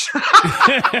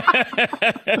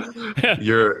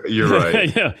 You're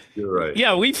right. Yeah. You're right.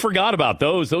 Yeah, we forgot about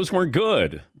those. Those weren't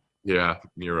good. Yeah,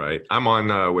 you're right. I'm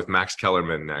on with Max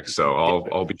Kellerman next, so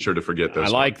I'll be sure to forget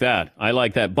this. I like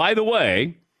that. By the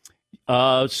way,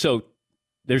 so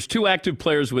there's 2 active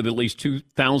players with at least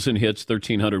 2,000 hits,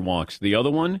 1,300 walks. The other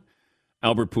one,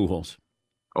 Albert Pujols.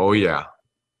 Oh, yeah.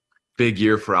 Big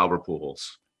year for Albert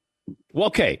Pujols. Well,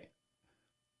 okay.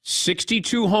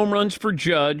 62 home runs for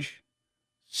Judge,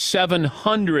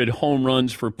 700 home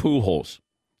runs for Pujols.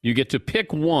 You get to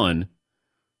pick one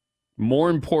more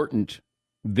important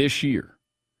this year.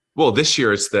 Well, this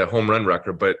year it's the home run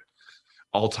record, but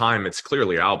all time it's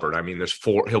clearly Albert. I mean, there's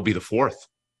 4. He'll be the 4th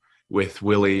with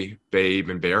Willie, Babe,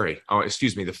 and Barry. Oh,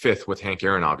 excuse me, the 5th with Hank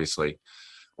Aaron, obviously.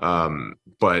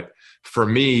 But for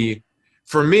me,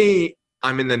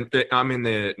 I'm in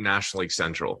the National League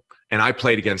Central, and I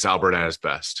played against Albert at his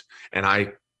best, and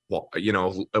I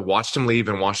watched him leave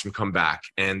and watched him come back,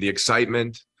 and the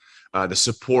excitement, the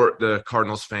support the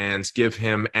Cardinals fans give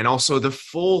him, and also the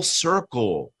full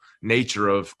circle nature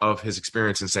of his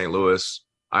experience in St. Louis.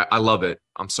 I love it.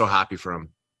 I'm so happy for him.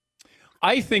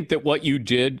 I think that what you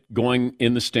did going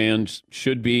in the stands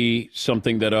should be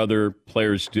something that other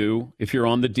players do. If you're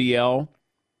on the DL,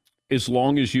 as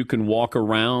long as you can walk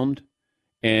around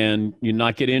and you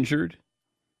not get injured,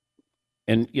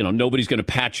 And, nobody's going to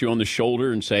pat you on the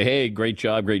shoulder and say, hey, great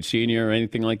job, great senior, or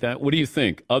anything like that. What do you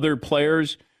think? Other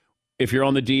players, if you're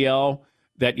on the DL,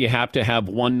 that you have to have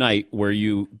one night where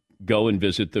you go and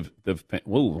visit the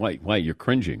whoa, why? You're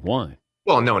cringing. Why?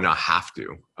 Well, no, not have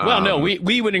to. Well, no,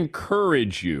 we would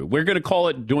encourage you. We're going to call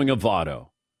it doing a Votto.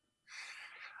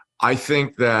 I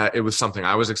think that it was something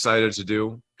I was excited to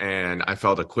do and I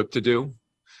felt equipped to do.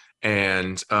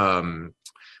 And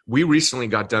we recently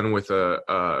got done with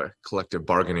a collective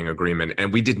bargaining agreement,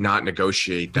 and we did not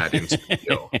negotiate that into the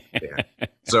deal. Yeah.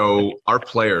 So our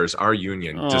players, our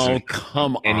union, doesn't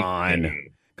come on.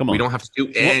 We don't have to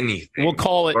do anything. We'll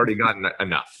call it. We've already gotten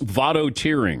enough.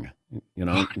 Votto-teering.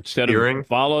 Instead of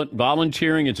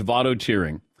volunteering, it's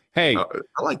Votto-teering. Hey, I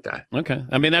like that. Okay,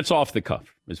 I mean that's off the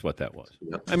cuff is what that was.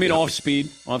 Yep. I mean off speed,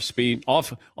 off the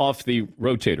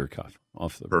rotator cuff,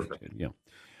 off the perfect. Rotator,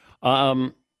 yeah.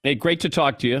 Hey, great to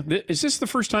talk to you. Is this the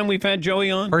first time we've had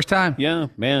Joey on? First time. Yeah,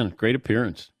 man, great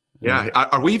appearance. Yeah.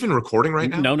 Are we even recording right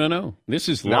now? No. This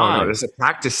is live. No, this is a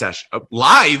practice session.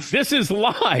 Live? This is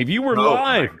live. You were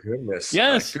live. Oh, my goodness.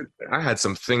 Yes. I had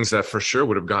some things that for sure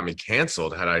would have got me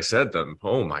canceled had I said them.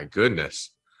 Oh, my goodness.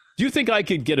 Do you think I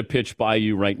could get a pitch by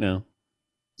you right now?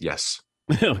 Yes.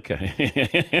 Okay.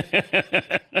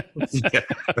 Yeah.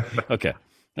 Okay.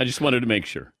 I just wanted to make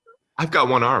sure. I've got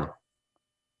one arm.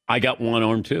 I got one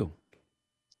arm, too.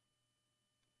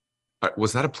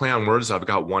 Was that a play on words? I've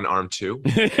got one arm, too.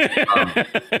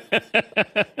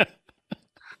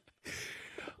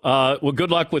 Well, good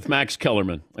luck with Max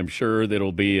Kellerman. I'm sure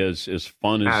that'll be as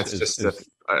fun as...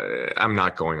 I'm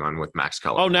not going on with Max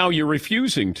Kellerman. Oh, now you're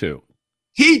refusing to.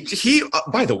 He.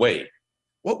 By the way,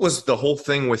 what was the whole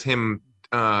thing with him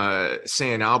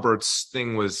saying Albert's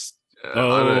thing was...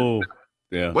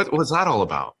 yeah. What was that all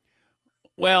about?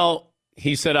 Well...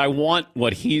 He said, I want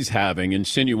what he's having,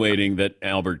 insinuating that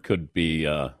Albert could be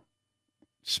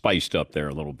spiced up there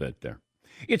a little bit there.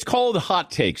 It's called hot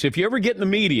takes. If you ever get in the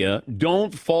media,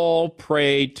 don't fall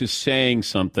prey to saying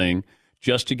something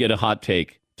just to get a hot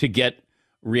take, to get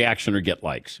reaction or get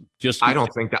likes. I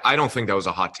don't think that was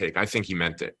a hot take. I think he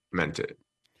meant it.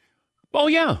 Oh,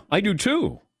 yeah, I do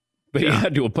too. But yeah.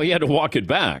 he had to walk it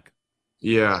back.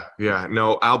 Yeah.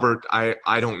 No, Albert,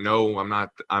 I don't know.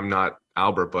 I'm not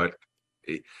Albert, but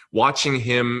watching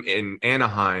him in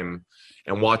Anaheim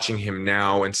and watching him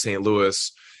now in St.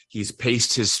 Louis, he's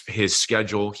paced his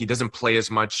schedule. He doesn't play as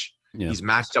much. Yeah. He's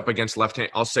matched up against left-hand.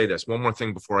 I'll say this one more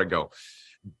thing before I go.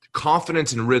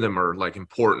 Confidence and rhythm are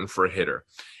important for a hitter.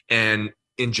 And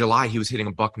in July, he was hitting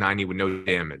a $190 with no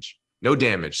damage. No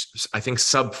damage. I think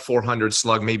sub 400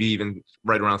 slug, maybe even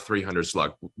right around 300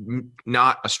 slug.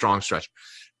 Not a strong stretch.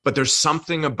 But there's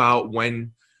something about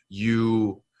when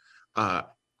you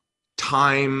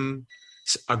time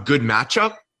a good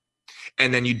matchup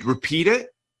and then you repeat it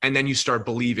and then you start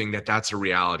believing that that's a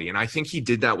reality. And I think he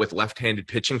did that with left-handed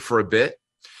pitching for a bit.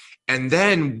 And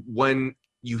then when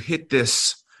you hit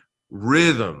this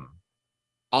rhythm,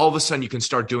 all of a sudden you can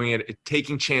start doing it,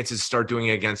 taking chances, start doing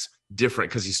it against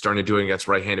different, because he's starting to do it against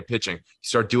right-handed pitching. You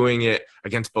start doing it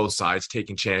against both sides,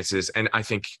 taking chances. And I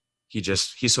think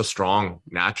he's so strong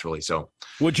naturally. So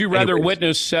would you rather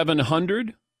witness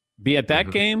 700 be at that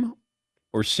game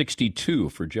or 62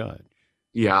 for Judge?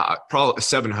 Yeah, probably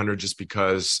 700 just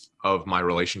because of my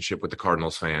relationship with the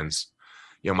Cardinals fans.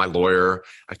 My lawyer,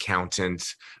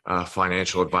 accountant,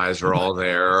 financial advisor, all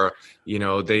there.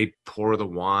 They pour the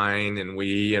wine and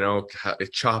we,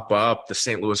 chop up. The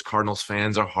St. Louis Cardinals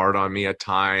fans are hard on me at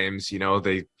times.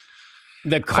 The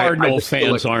Cardinal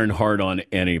fans aren't hard on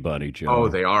anybody, Joe. Oh,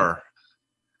 they are.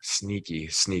 Sneaky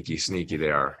they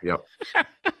are. Yep.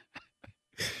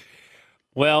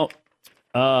 Well,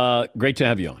 great to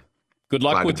have you on. Good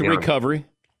luck with the recovery.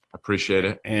 Appreciate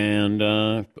it. And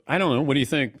I don't know. What do you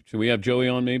think? Should we have Joey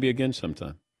on maybe again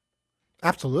sometime?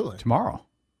 Absolutely. Tomorrow.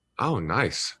 Oh,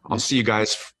 nice. I'll see you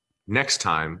guys next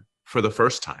time for the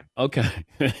first time. Okay.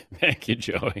 Thank you,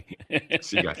 Joey.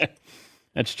 See you guys.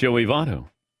 That's Joey Votto.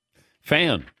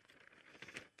 Fan.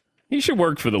 He should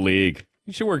work for the league.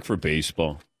 He should work for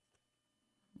baseball.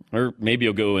 Or maybe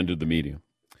he'll go into the media.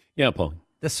 Yeah, Paul.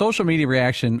 The social media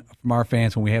reaction from our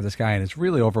fans when we have this guy in is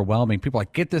really overwhelming. People are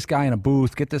like, get this guy in a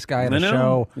booth, get this guy in a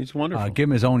show. He's wonderful. Give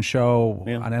him his own show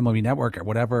on MLB Network or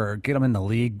whatever, or get him in the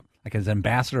league like as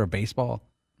ambassador of baseball.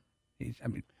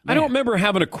 I don't remember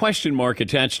having a question mark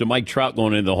attached to Mike Trout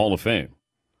going into the Hall of Fame.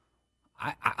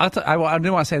 I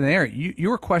didn't want to say in the air.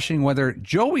 You were questioning whether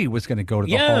Joey was going to go to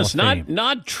the Hall of Fame. Yes,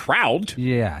 not Trout.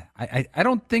 Yeah, I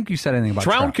don't think you said anything about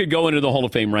Trout. Trout could go into the Hall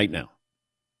of Fame right now.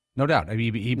 No doubt.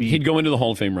 He'd go into the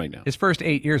Hall of Fame right now. His first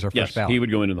 8 years are first ballot. He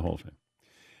would go into the Hall of Fame.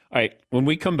 All right, when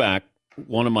we come back,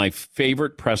 one of my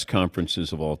favorite press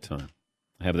conferences of all time.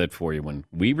 I have that for you when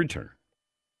we return.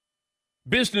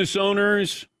 Business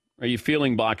owners, are you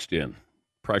feeling boxed in?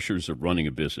 Pressures of running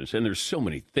a business. And there's so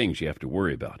many things you have to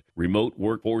worry about. Remote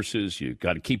workforces, you've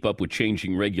got to keep up with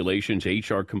changing regulations,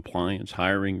 HR compliance,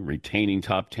 hiring, retaining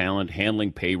top talent,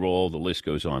 handling payroll, the list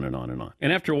goes on and on and on.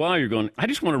 And after a while, you're going, I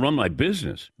just want to run my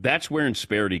business. That's where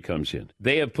Insperity comes in.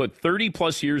 They have put 30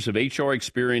 plus years of HR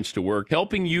experience to work,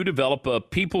 helping you develop a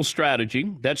people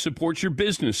strategy that supports your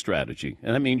business strategy.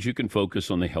 And that means you can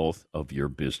focus on the health of your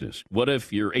business. What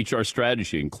if your HR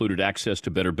strategy included access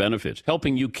to better benefits,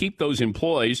 helping you keep those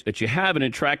employees that you have and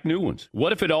attract new ones?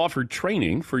 What if it offered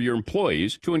training for your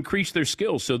employees to increase their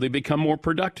skills so they become more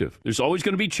productive? There's always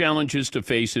going to be challenges to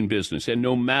face in business, and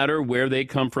no matter where they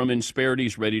come from, Insperity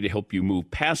is ready to help you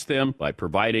move past them by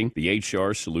providing the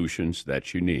HR solutions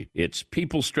that you need. It's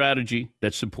people strategy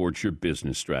that supports your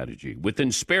business strategy. With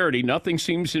Insperity, nothing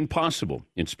seems impossible.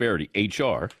 Insperity,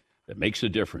 HR that makes a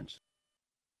difference.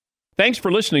 Thanks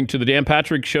for listening to the Dan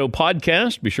Patrick Show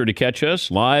podcast. Be sure to catch us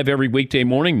live every weekday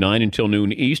morning, 9 until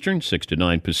noon Eastern, 6 to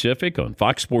 9 Pacific on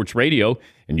Fox Sports Radio.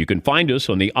 And you can find us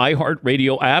on the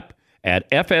iHeartRadio app at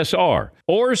FSR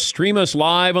or stream us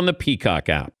live on the Peacock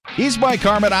app. He's Mike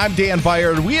Harmon. I'm Dan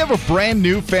Byard. We have a brand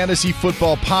new fantasy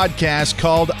football podcast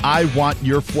called I Want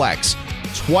Your Flex.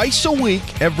 Twice a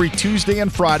week, every Tuesday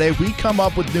and Friday, we come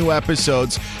up with new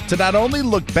episodes to not only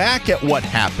look back at what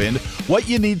happened, what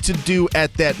you need to do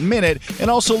at that minute, and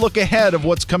also look ahead of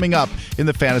what's coming up in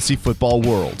the fantasy football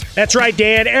world. That's right,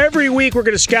 Dan. Every week we're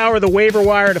going to scour the waiver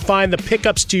wire to find the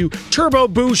pickups to turbo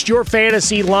boost your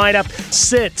fantasy lineup,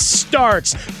 sits,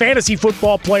 starts, fantasy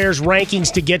football players'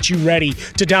 rankings to get you ready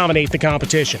to dominate the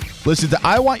competition. Listen to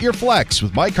I Want Your Flex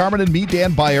with Mike Harmon and me,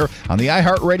 Dan Byer, on the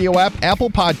iHeartRadio app, Apple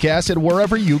Podcasts, and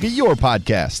wherever you get your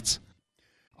podcasts.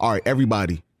 All right,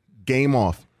 everybody, game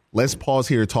off. Let's pause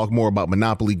here to talk more about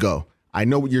Monopoly Go. I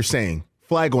know what you're saying.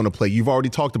 Flag on the play. You've already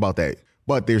talked about that.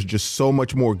 But there's just so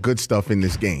much more good stuff in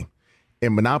this game.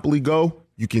 In Monopoly Go,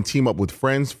 you can team up with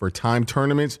friends for time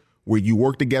tournaments where you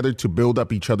work together to build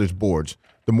up each other's boards.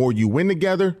 The more you win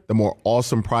together, the more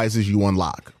awesome prizes you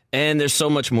unlock. And there's so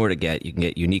much more to get. You can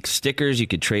get unique stickers. You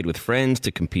could trade with friends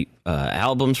to compete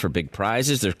albums for big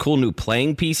prizes. There's cool new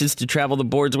playing pieces to travel the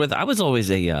boards with. I was always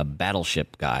a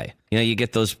battleship guy. You know, you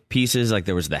get those pieces, like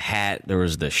there was the hat, there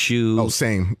was the shoe. Oh,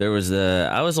 same.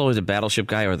 I was always a battleship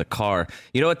guy, or the car.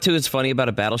 You know what, too, is funny about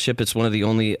a battleship? It's one of the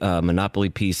only Monopoly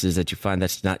pieces that you find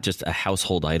that's not just a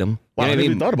household item. Wow, You know I never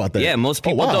even thought about that. Yeah, most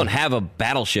people wow. don't have a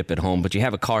battleship at home, but you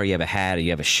have a car, you have a hat, you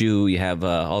have a shoe, you have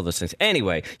all those things.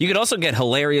 Anyway, you could also get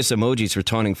hilarious emojis for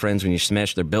taunting friends when you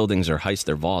smash their buildings or heist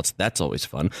their vaults. That's always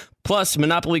fun. Plus,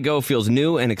 Monopoly Go feels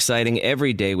new and exciting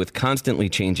every day with constantly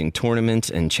changing tournaments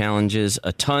and challenges.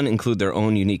 A ton include their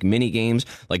own unique mini games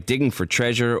like digging for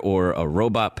treasure or a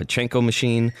robot Pachinko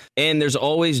machine. And there's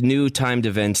always new timed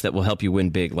events that will help you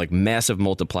win big, like massive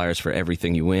multipliers for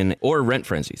everything you win or rent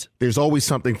frenzies. There's always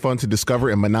something fun to discover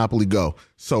in Monopoly Go.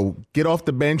 So get off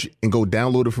the bench and go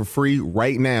download it for free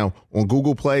right now on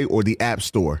Google Play or the App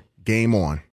Store. Game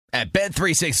on. At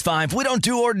Bet365, we don't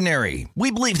do ordinary. We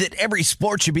believe that every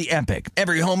sport should be epic.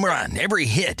 Every home run, every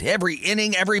hit, every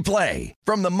inning, every play.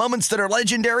 From the moments that are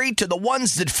legendary to the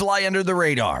ones that fly under the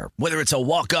radar. Whether it's a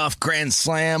walk-off grand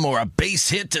slam or a base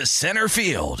hit to center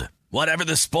field. Whatever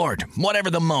the sport, whatever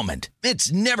the moment.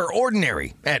 It's never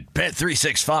ordinary at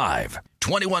Bet365.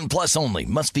 21 plus only.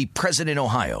 Must be present in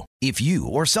Ohio. If you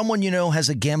or someone you know has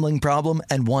a gambling problem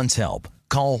and wants help,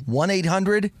 call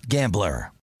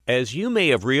 1-800-GAMBLER. As you may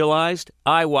have realized,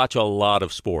 I watch a lot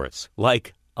of sports.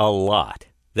 Like, a lot.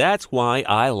 That's why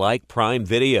I like Prime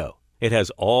Video. It has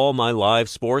all my live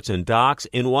sports and docs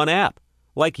in one app.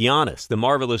 Like Giannis, The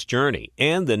Marvelous Journey,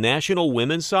 and the National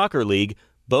Women's Soccer League,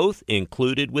 both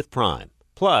included with Prime.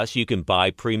 Plus, you can buy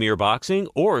Premier Boxing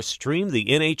or stream the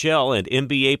NHL and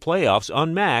NBA playoffs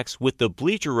on Max with the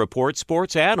Bleacher Report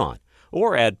Sports add-on,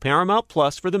 or add Paramount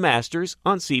Plus for the Masters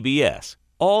on CBS.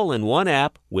 All in one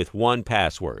app with one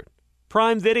password.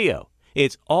 Prime Video.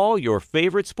 It's all your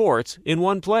favorite sports in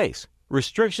one place.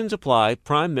 Restrictions apply.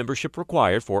 Prime membership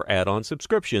required for add-on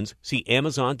subscriptions. See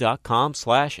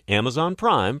Amazon.com/Amazon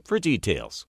Prime for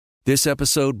details. This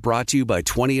episode brought to you by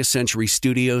 20th Century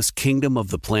Studios' Kingdom of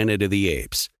the Planet of the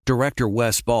Apes. Director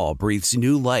Wes Ball breathes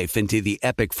new life into the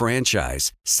epic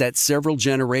franchise, set several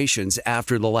generations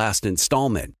after the last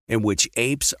installment, in which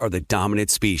apes are the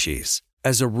dominant species.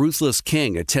 As a ruthless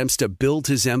king attempts to build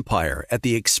his empire at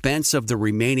the expense of the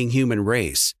remaining human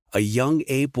race, a young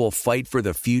ape will fight for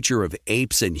the future of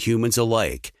apes and humans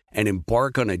alike and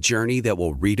embark on a journey that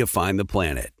will redefine the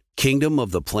planet. Kingdom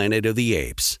of the Planet of the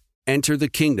Apes. Enter the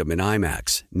kingdom in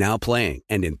IMAX, now playing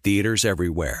and in theaters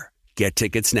everywhere. Get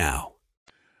tickets now.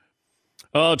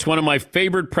 Oh, it's one of my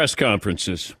favorite press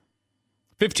conferences.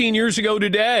 15 years ago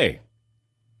today,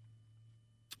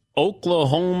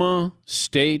 Oklahoma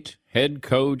State head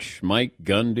coach Mike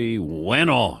Gundy went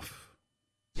off.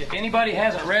 If anybody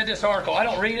hasn't read this article, I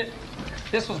don't read it.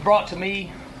 This was brought to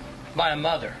me by a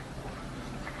mother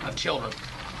of children.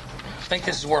 I think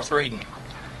this is worth reading.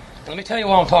 Let me tell you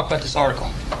why I want to talk about this article.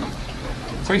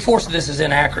 3/4 of this is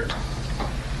inaccurate.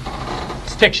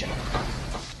 It's fiction.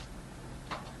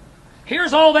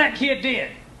 Here's all that kid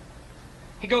did.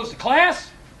 He goes to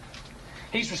class.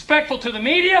 He's respectful to the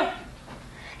media.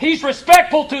 He's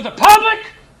respectful to the public.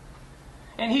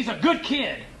 And he's a good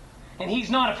kid. And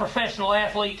he's not a professional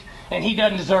athlete. And he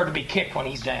doesn't deserve to be kicked when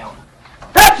he's down.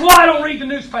 That's why I don't read the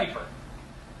newspaper.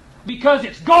 Because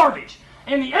it's garbage.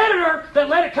 And the editor that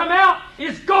let it come out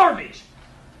is garbage.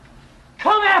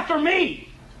 Come after me.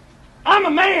 I'm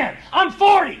a man. I'm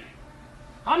 40.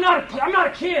 I'm not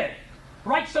a kid.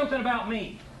 Write something about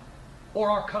me or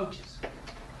our coaches.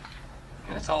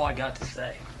 And that's all I got to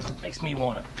say. It makes me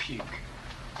want to puke.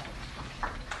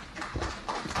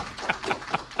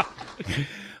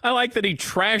 I like that he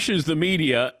trashes the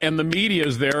media, and the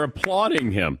media's there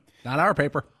applauding him. Not our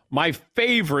paper. My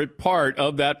favorite part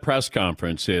of that press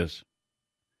conference is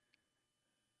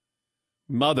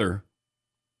mother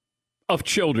of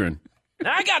children.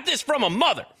 I got this from a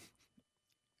mother.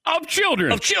 Of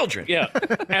children. Of children. Yeah.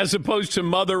 As opposed to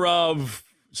mother of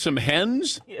some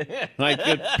hens? Yeah. Like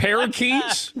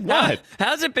parakeets? What?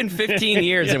 How's it been 15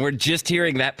 years and we're just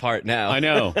hearing that part now? I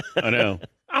know.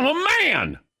 I'm a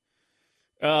man.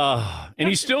 And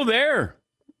he's still there.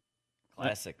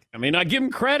 Classic. I mean, I give him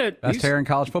credit. Best hair in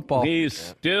college football. He's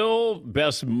still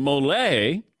best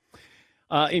mole.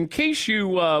 In case you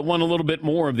want a little bit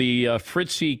more of the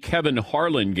Fritzy Kevin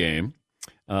Harlan game,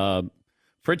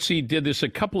 Fritzy did this a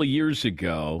couple of years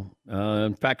ago.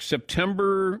 In fact,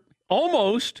 September,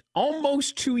 almost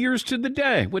 2 years to the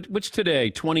day. What's today?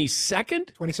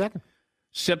 22nd? 22nd.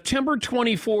 September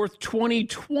 24th,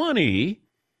 2020,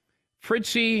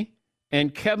 Fritzy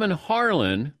and Kevin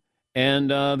Harlan,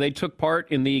 and they took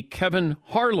part in the Kevin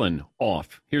Harlan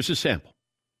off. Here's a sample.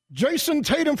 Jason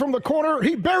Tatum from the corner.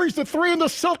 He buries the three, and the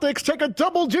Celtics take a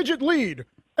double-digit lead.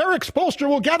 Eric Spoelstra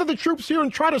will gather the troops here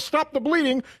and try to stop the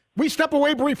bleeding. We step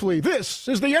away briefly. This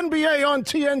is the NBA on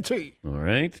TNT. All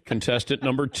right, contestant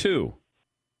number 2.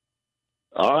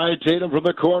 All right, Tatum from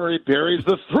the corner. He buries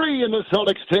the three, and the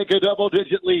Celtics take a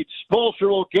double-digit lead. Spoelstra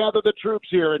will gather the troops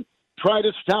here and try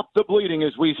to stop the bleeding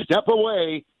as we step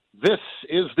away. This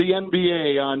is the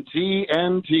NBA on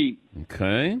TNT.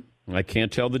 Okay. I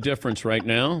can't tell the difference right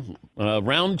now.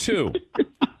 Round 2.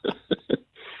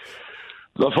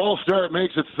 The false start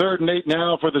makes it 3rd and 8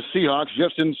 now for the Seahawks,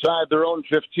 just inside their own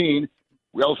 15.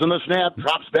 Wilson the snap,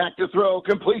 drops back to throw,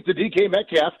 complete to DK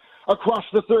Metcalf across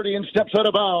the 30 and steps out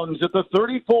of bounds at the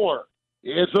 34.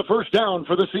 It's a first down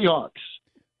for the Seahawks.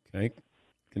 Okay.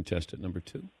 Contestant number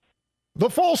 2. The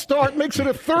false start makes it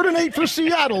a 3rd and 8 for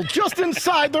Seattle, just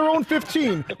inside their own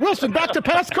 15. Wilson back to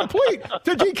pass, complete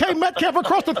to DK Metcalf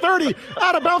across the 30,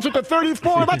 out of bounds at the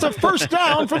 34. That's a first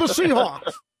down for the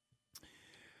Seahawks.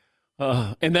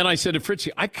 And then I said to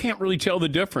Fritzy, I can't really tell the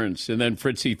difference. And then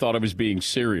Fritzy thought I was being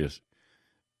serious.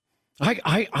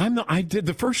 I did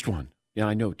the first one. Yeah,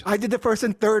 I know. I did the first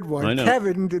and third one. I know.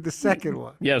 Kevin did the second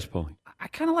one. Yes, Paulie. I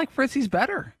kind of like Fritzy's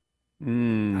better.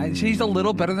 He's a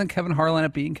little better than Kevin Harlan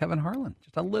at being Kevin Harlan.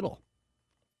 Just a little.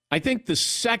 I think the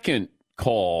second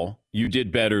call you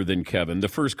did better than Kevin. The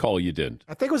first call you didn't.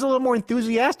 I think it was a little more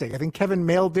enthusiastic. I think Kevin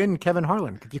mailed in Kevin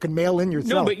Harlan. You can mail in yourself.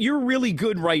 No, but you're really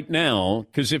good right now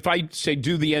because if I say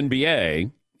do the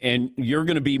NBA and you're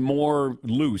going to be more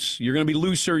loose, you're going to be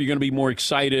looser, you're going to be more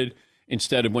excited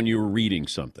instead of when you were reading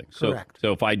something. Correct.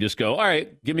 So if I just go, all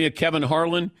right, give me a Kevin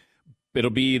Harlan, it'll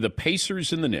be the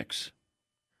Pacers and the Knicks.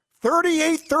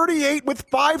 38-38 with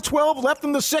 5:12 left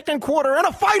in the second quarter, and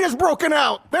a fight has broken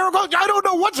out. There goes. I don't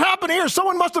know what's happened here.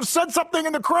 Someone must have said something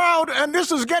in the crowd, and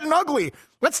this is getting ugly.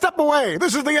 Let's step away.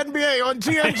 This is the NBA on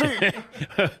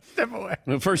TNT. Step away.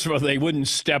 Well, first of all, they wouldn't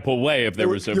step away if there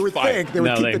was a fight. You would think they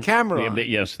would keep the camera on.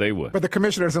 Yes, they would. But the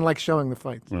commissioner doesn't like showing the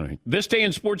fights. All right. This day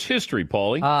in sports history,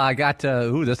 Paulie. I got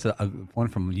this is one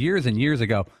from years and years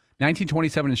ago.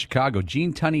 1927 in Chicago,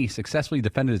 Gene Tunney successfully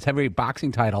defended his heavyweight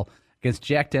boxing title against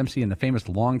Jack Dempsey in the famous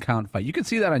long count fight. You can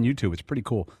see that on YouTube. It's pretty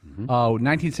cool.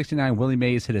 1969, Willie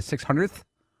Mays hit his 600th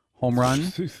home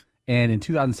run. And in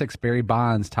 2006, Barry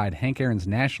Bonds tied Hank Aaron's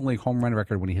National League home run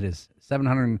record when he hit his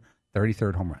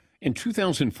 733rd home run. In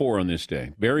 2004 on this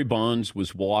day, Barry Bonds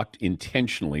was walked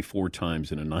intentionally 4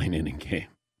 times in a 9-inning game.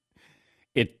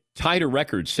 It tied a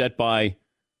record set by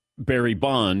Barry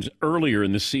Bonds earlier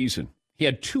in the season. He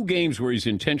had 2 games where he's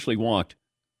intentionally walked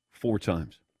 4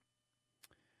 times.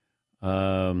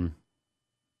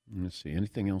 Let's see,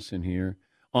 anything else in here?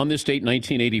 On this date,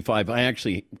 1985, I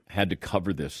actually had to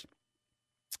cover this.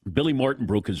 Billy Martin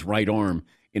broke his right arm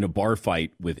in a bar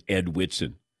fight with Ed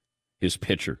Whitson, his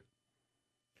pitcher.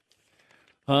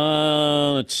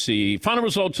 Let's see. Final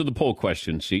results of the poll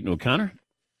question, Seton O'Connor.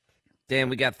 Dan,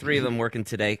 we got 3 of them working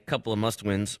today. Couple of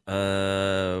must-wins.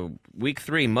 Week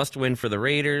 3, must-win for the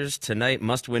Raiders. Tonight,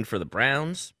 must-win for the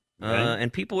Browns. Okay.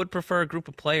 And people would prefer a group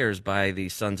of players by the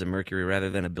Sons of Mercury rather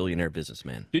than a billionaire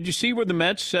businessman. Did you see where the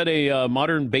Mets set a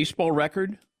modern baseball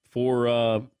record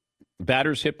for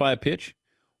batters hit by a pitch?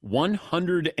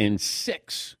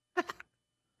 106.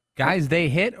 Guys they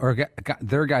hit or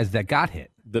they're guys that got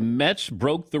hit? The Mets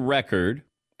broke the record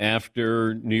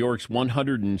after New York's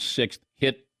 106th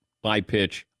hit by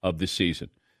pitch of the season.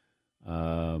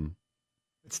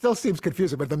 It still seems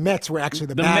confusing, but the Mets were actually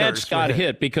the batters. Mets got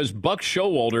hit because Buck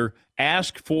Showalter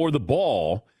asked for the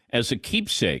ball as a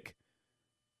keepsake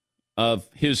of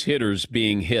his hitters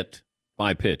being hit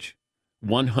by pitch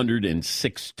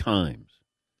 106 times.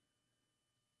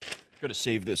 Got to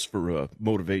save this for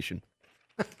motivation.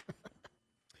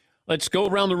 Let's go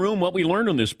around the room what we learned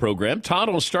on this program. Todd,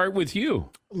 I'll start with you.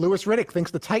 Lewis Riddick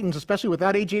thinks the Titans, especially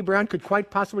without A.J. Brown, could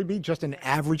quite possibly be just an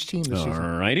average team this season.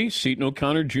 All righty. Seton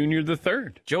O'Connor Jr. III.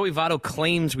 Joey Votto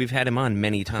claims we've had him on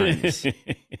many times.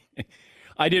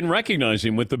 I didn't recognize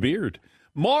him with the beard.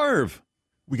 Marv.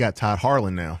 We got Todd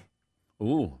Harlan now.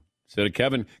 Ooh. Instead of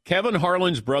Kevin. Kevin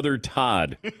Harlan's brother,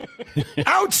 Todd.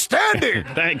 Outstanding.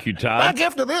 Thank you, Todd. Back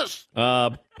after this.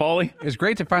 Paulie? It was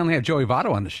great to finally have Joey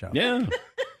Votto on the show. Yeah.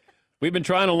 We've been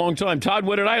trying a long time. Todd,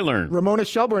 what did I learn? Ramona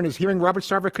Shelburne is hearing Robert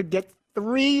Sarver could get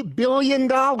 $3 billion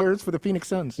for the Phoenix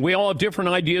Suns. We all have different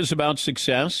ideas about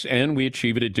success, and we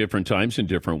achieve it at different times in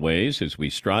different ways. As we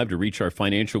strive to reach our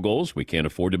financial goals, we can't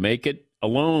afford to make it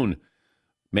alone.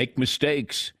 Make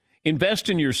mistakes. Invest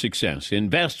in your success.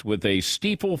 Invest with a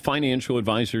Stifel financial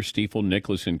advisor, Stifel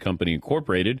Nicholas & Company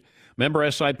Incorporated, member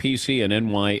SIPC and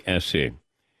NYSE.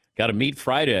 Got to meet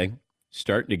Friday.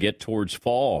 Starting to get towards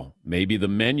fall. Maybe the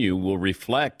menu will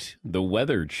reflect the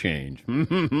weather change.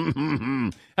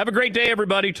 Have a great day,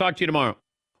 everybody. Talk to you tomorrow.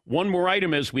 One more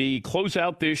item as we close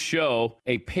out this show,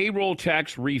 a payroll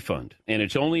tax refund, and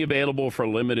it's only available for a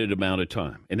limited amount of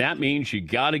time. And that means you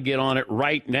got to get on it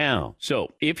right now.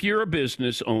 So if you're a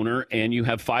business owner and you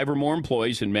have 5 or more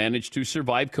employees and manage to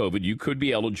survive COVID, you could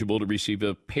be eligible to receive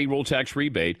a payroll tax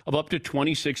rebate of up to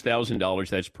 $26,000.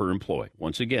 That's per employee.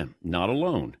 Once again, not a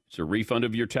loan. It's a refund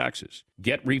of your taxes.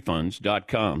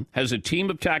 GetRefunds.com has a team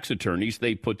of tax attorneys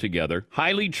they put together,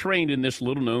 highly trained in this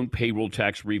little-known payroll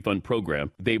tax refund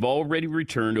program. They've already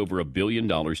returned over $1 billion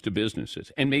to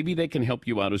businesses, and maybe they can help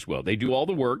you out as well. They do all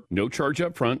the work, no charge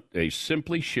up front. They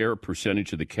simply share a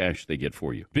percentage of the cash they get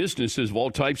for you. Businesses of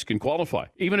all types can qualify,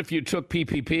 even if you took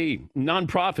PPP,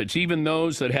 nonprofits, even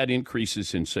those that had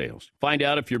increases in sales. Find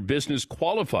out if your business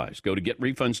qualifies. Go to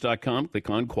GetRefunds.com, click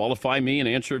on Qualify Me, and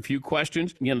answer a few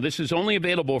questions. You know, this is only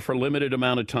available for a limited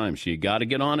amount of time, so you got to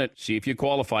get on it. See if you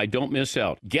qualify. Don't miss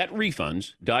out.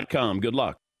 GetRefunds.com. Good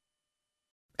luck.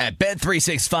 At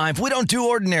Bet365, we don't do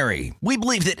ordinary. We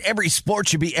believe that every sport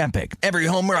should be epic. Every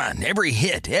home run, every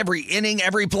hit, every inning,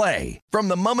 every play. From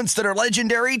the moments that are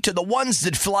legendary to the ones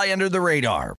that fly under the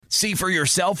radar. See for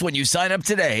yourself when you sign up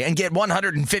today and get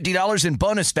 $150 in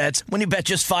bonus bets when you bet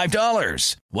just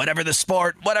 $5. Whatever the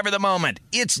sport, whatever the moment,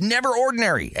 it's never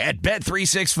ordinary at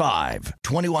Bet365.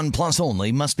 21 plus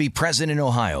only. Must be present in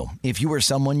Ohio. If you or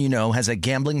someone you know has a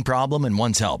gambling problem and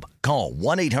wants help, call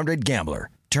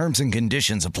 1-800-GAMBLER. Terms and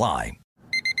conditions apply.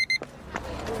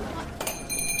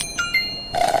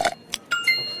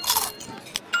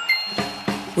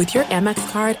 With your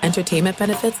Amex card, entertainment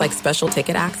benefits like special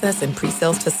ticket access and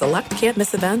pre-sales to select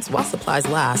can't-miss events while supplies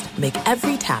last make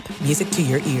every tap music to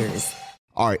your ears.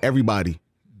 All right, everybody,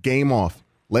 game off.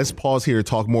 Let's pause here to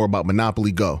talk more about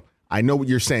Monopoly Go. I know what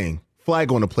you're saying.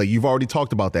 Flag on the play. You've already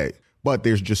talked about that. But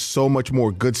there's just so much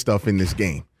more good stuff in this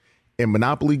game. In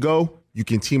Monopoly Go, you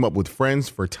can team up with friends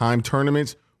for time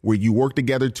tournaments where you work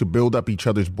together to build up each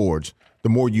other's boards. The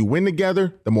more you win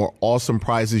together, the more awesome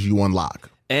prizes you unlock.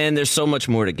 And there's so much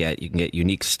more to get. You can get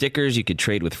unique stickers. You could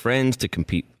trade with friends to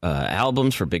compete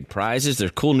albums for big prizes.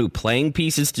 There's cool new playing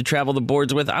pieces to travel the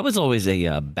boards with. I was always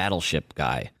a battleship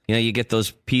guy. You know, you get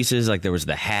those pieces, like there was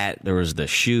the hat, there was the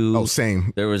shoe. Oh,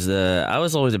 same. There was I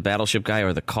was always a Battleship guy,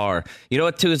 or the car. You know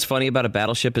what, too, is funny about a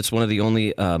Battleship? It's one of the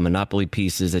only Monopoly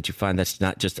pieces that you find that's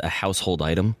not just a household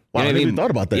item. Wow, You know I what never even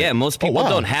thought about that. Yeah, most people wow.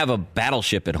 don't have a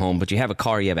Battleship at home, but you have a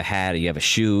car, you have a hat, you have a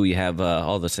shoe, you have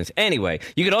all those things. Anyway,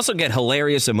 you could also get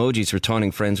hilarious emojis for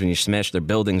taunting friends when you smash their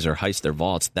buildings or heist their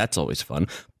vaults. That's always fun.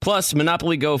 Plus,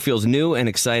 Monopoly Go feels new and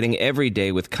exciting every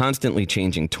day with constantly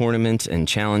changing tournaments and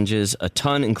challenges. A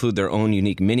ton include their own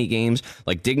unique mini games,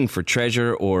 like digging for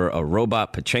treasure or a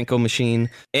robot Pachinko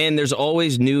machine. And there's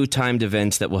always new timed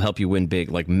events that will help you win big,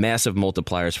 like massive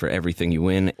multipliers for everything you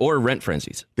win, or rent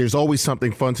frenzies. There's always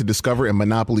something fun to discover in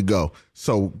Monopoly Go.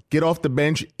 So get off the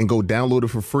bench and go download it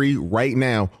for free right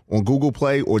now on Google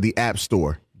Play or the App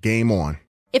Store. Game on.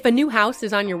 If a new house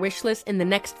is on your wish list in the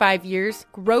next 5 years,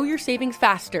 grow your savings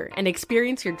faster and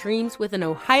experience your dreams with an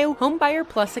Ohio Homebuyer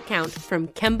Plus account from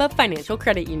Kemba Financial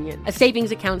Credit Union. A savings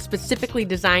account specifically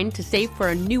designed to save for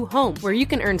a new home, where you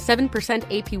can earn 7%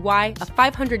 APY,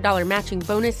 a $500 matching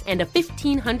bonus, and a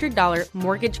 $1,500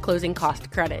 mortgage closing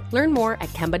cost credit. Learn more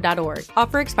at Kemba.org.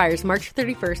 Offer expires March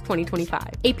 31st, 2025.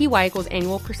 APY equals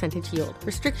annual percentage yield.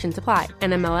 Restrictions apply.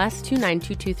 NMLS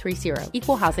 292230.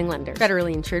 Equal housing lender.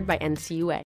 Federally insured by NCUA.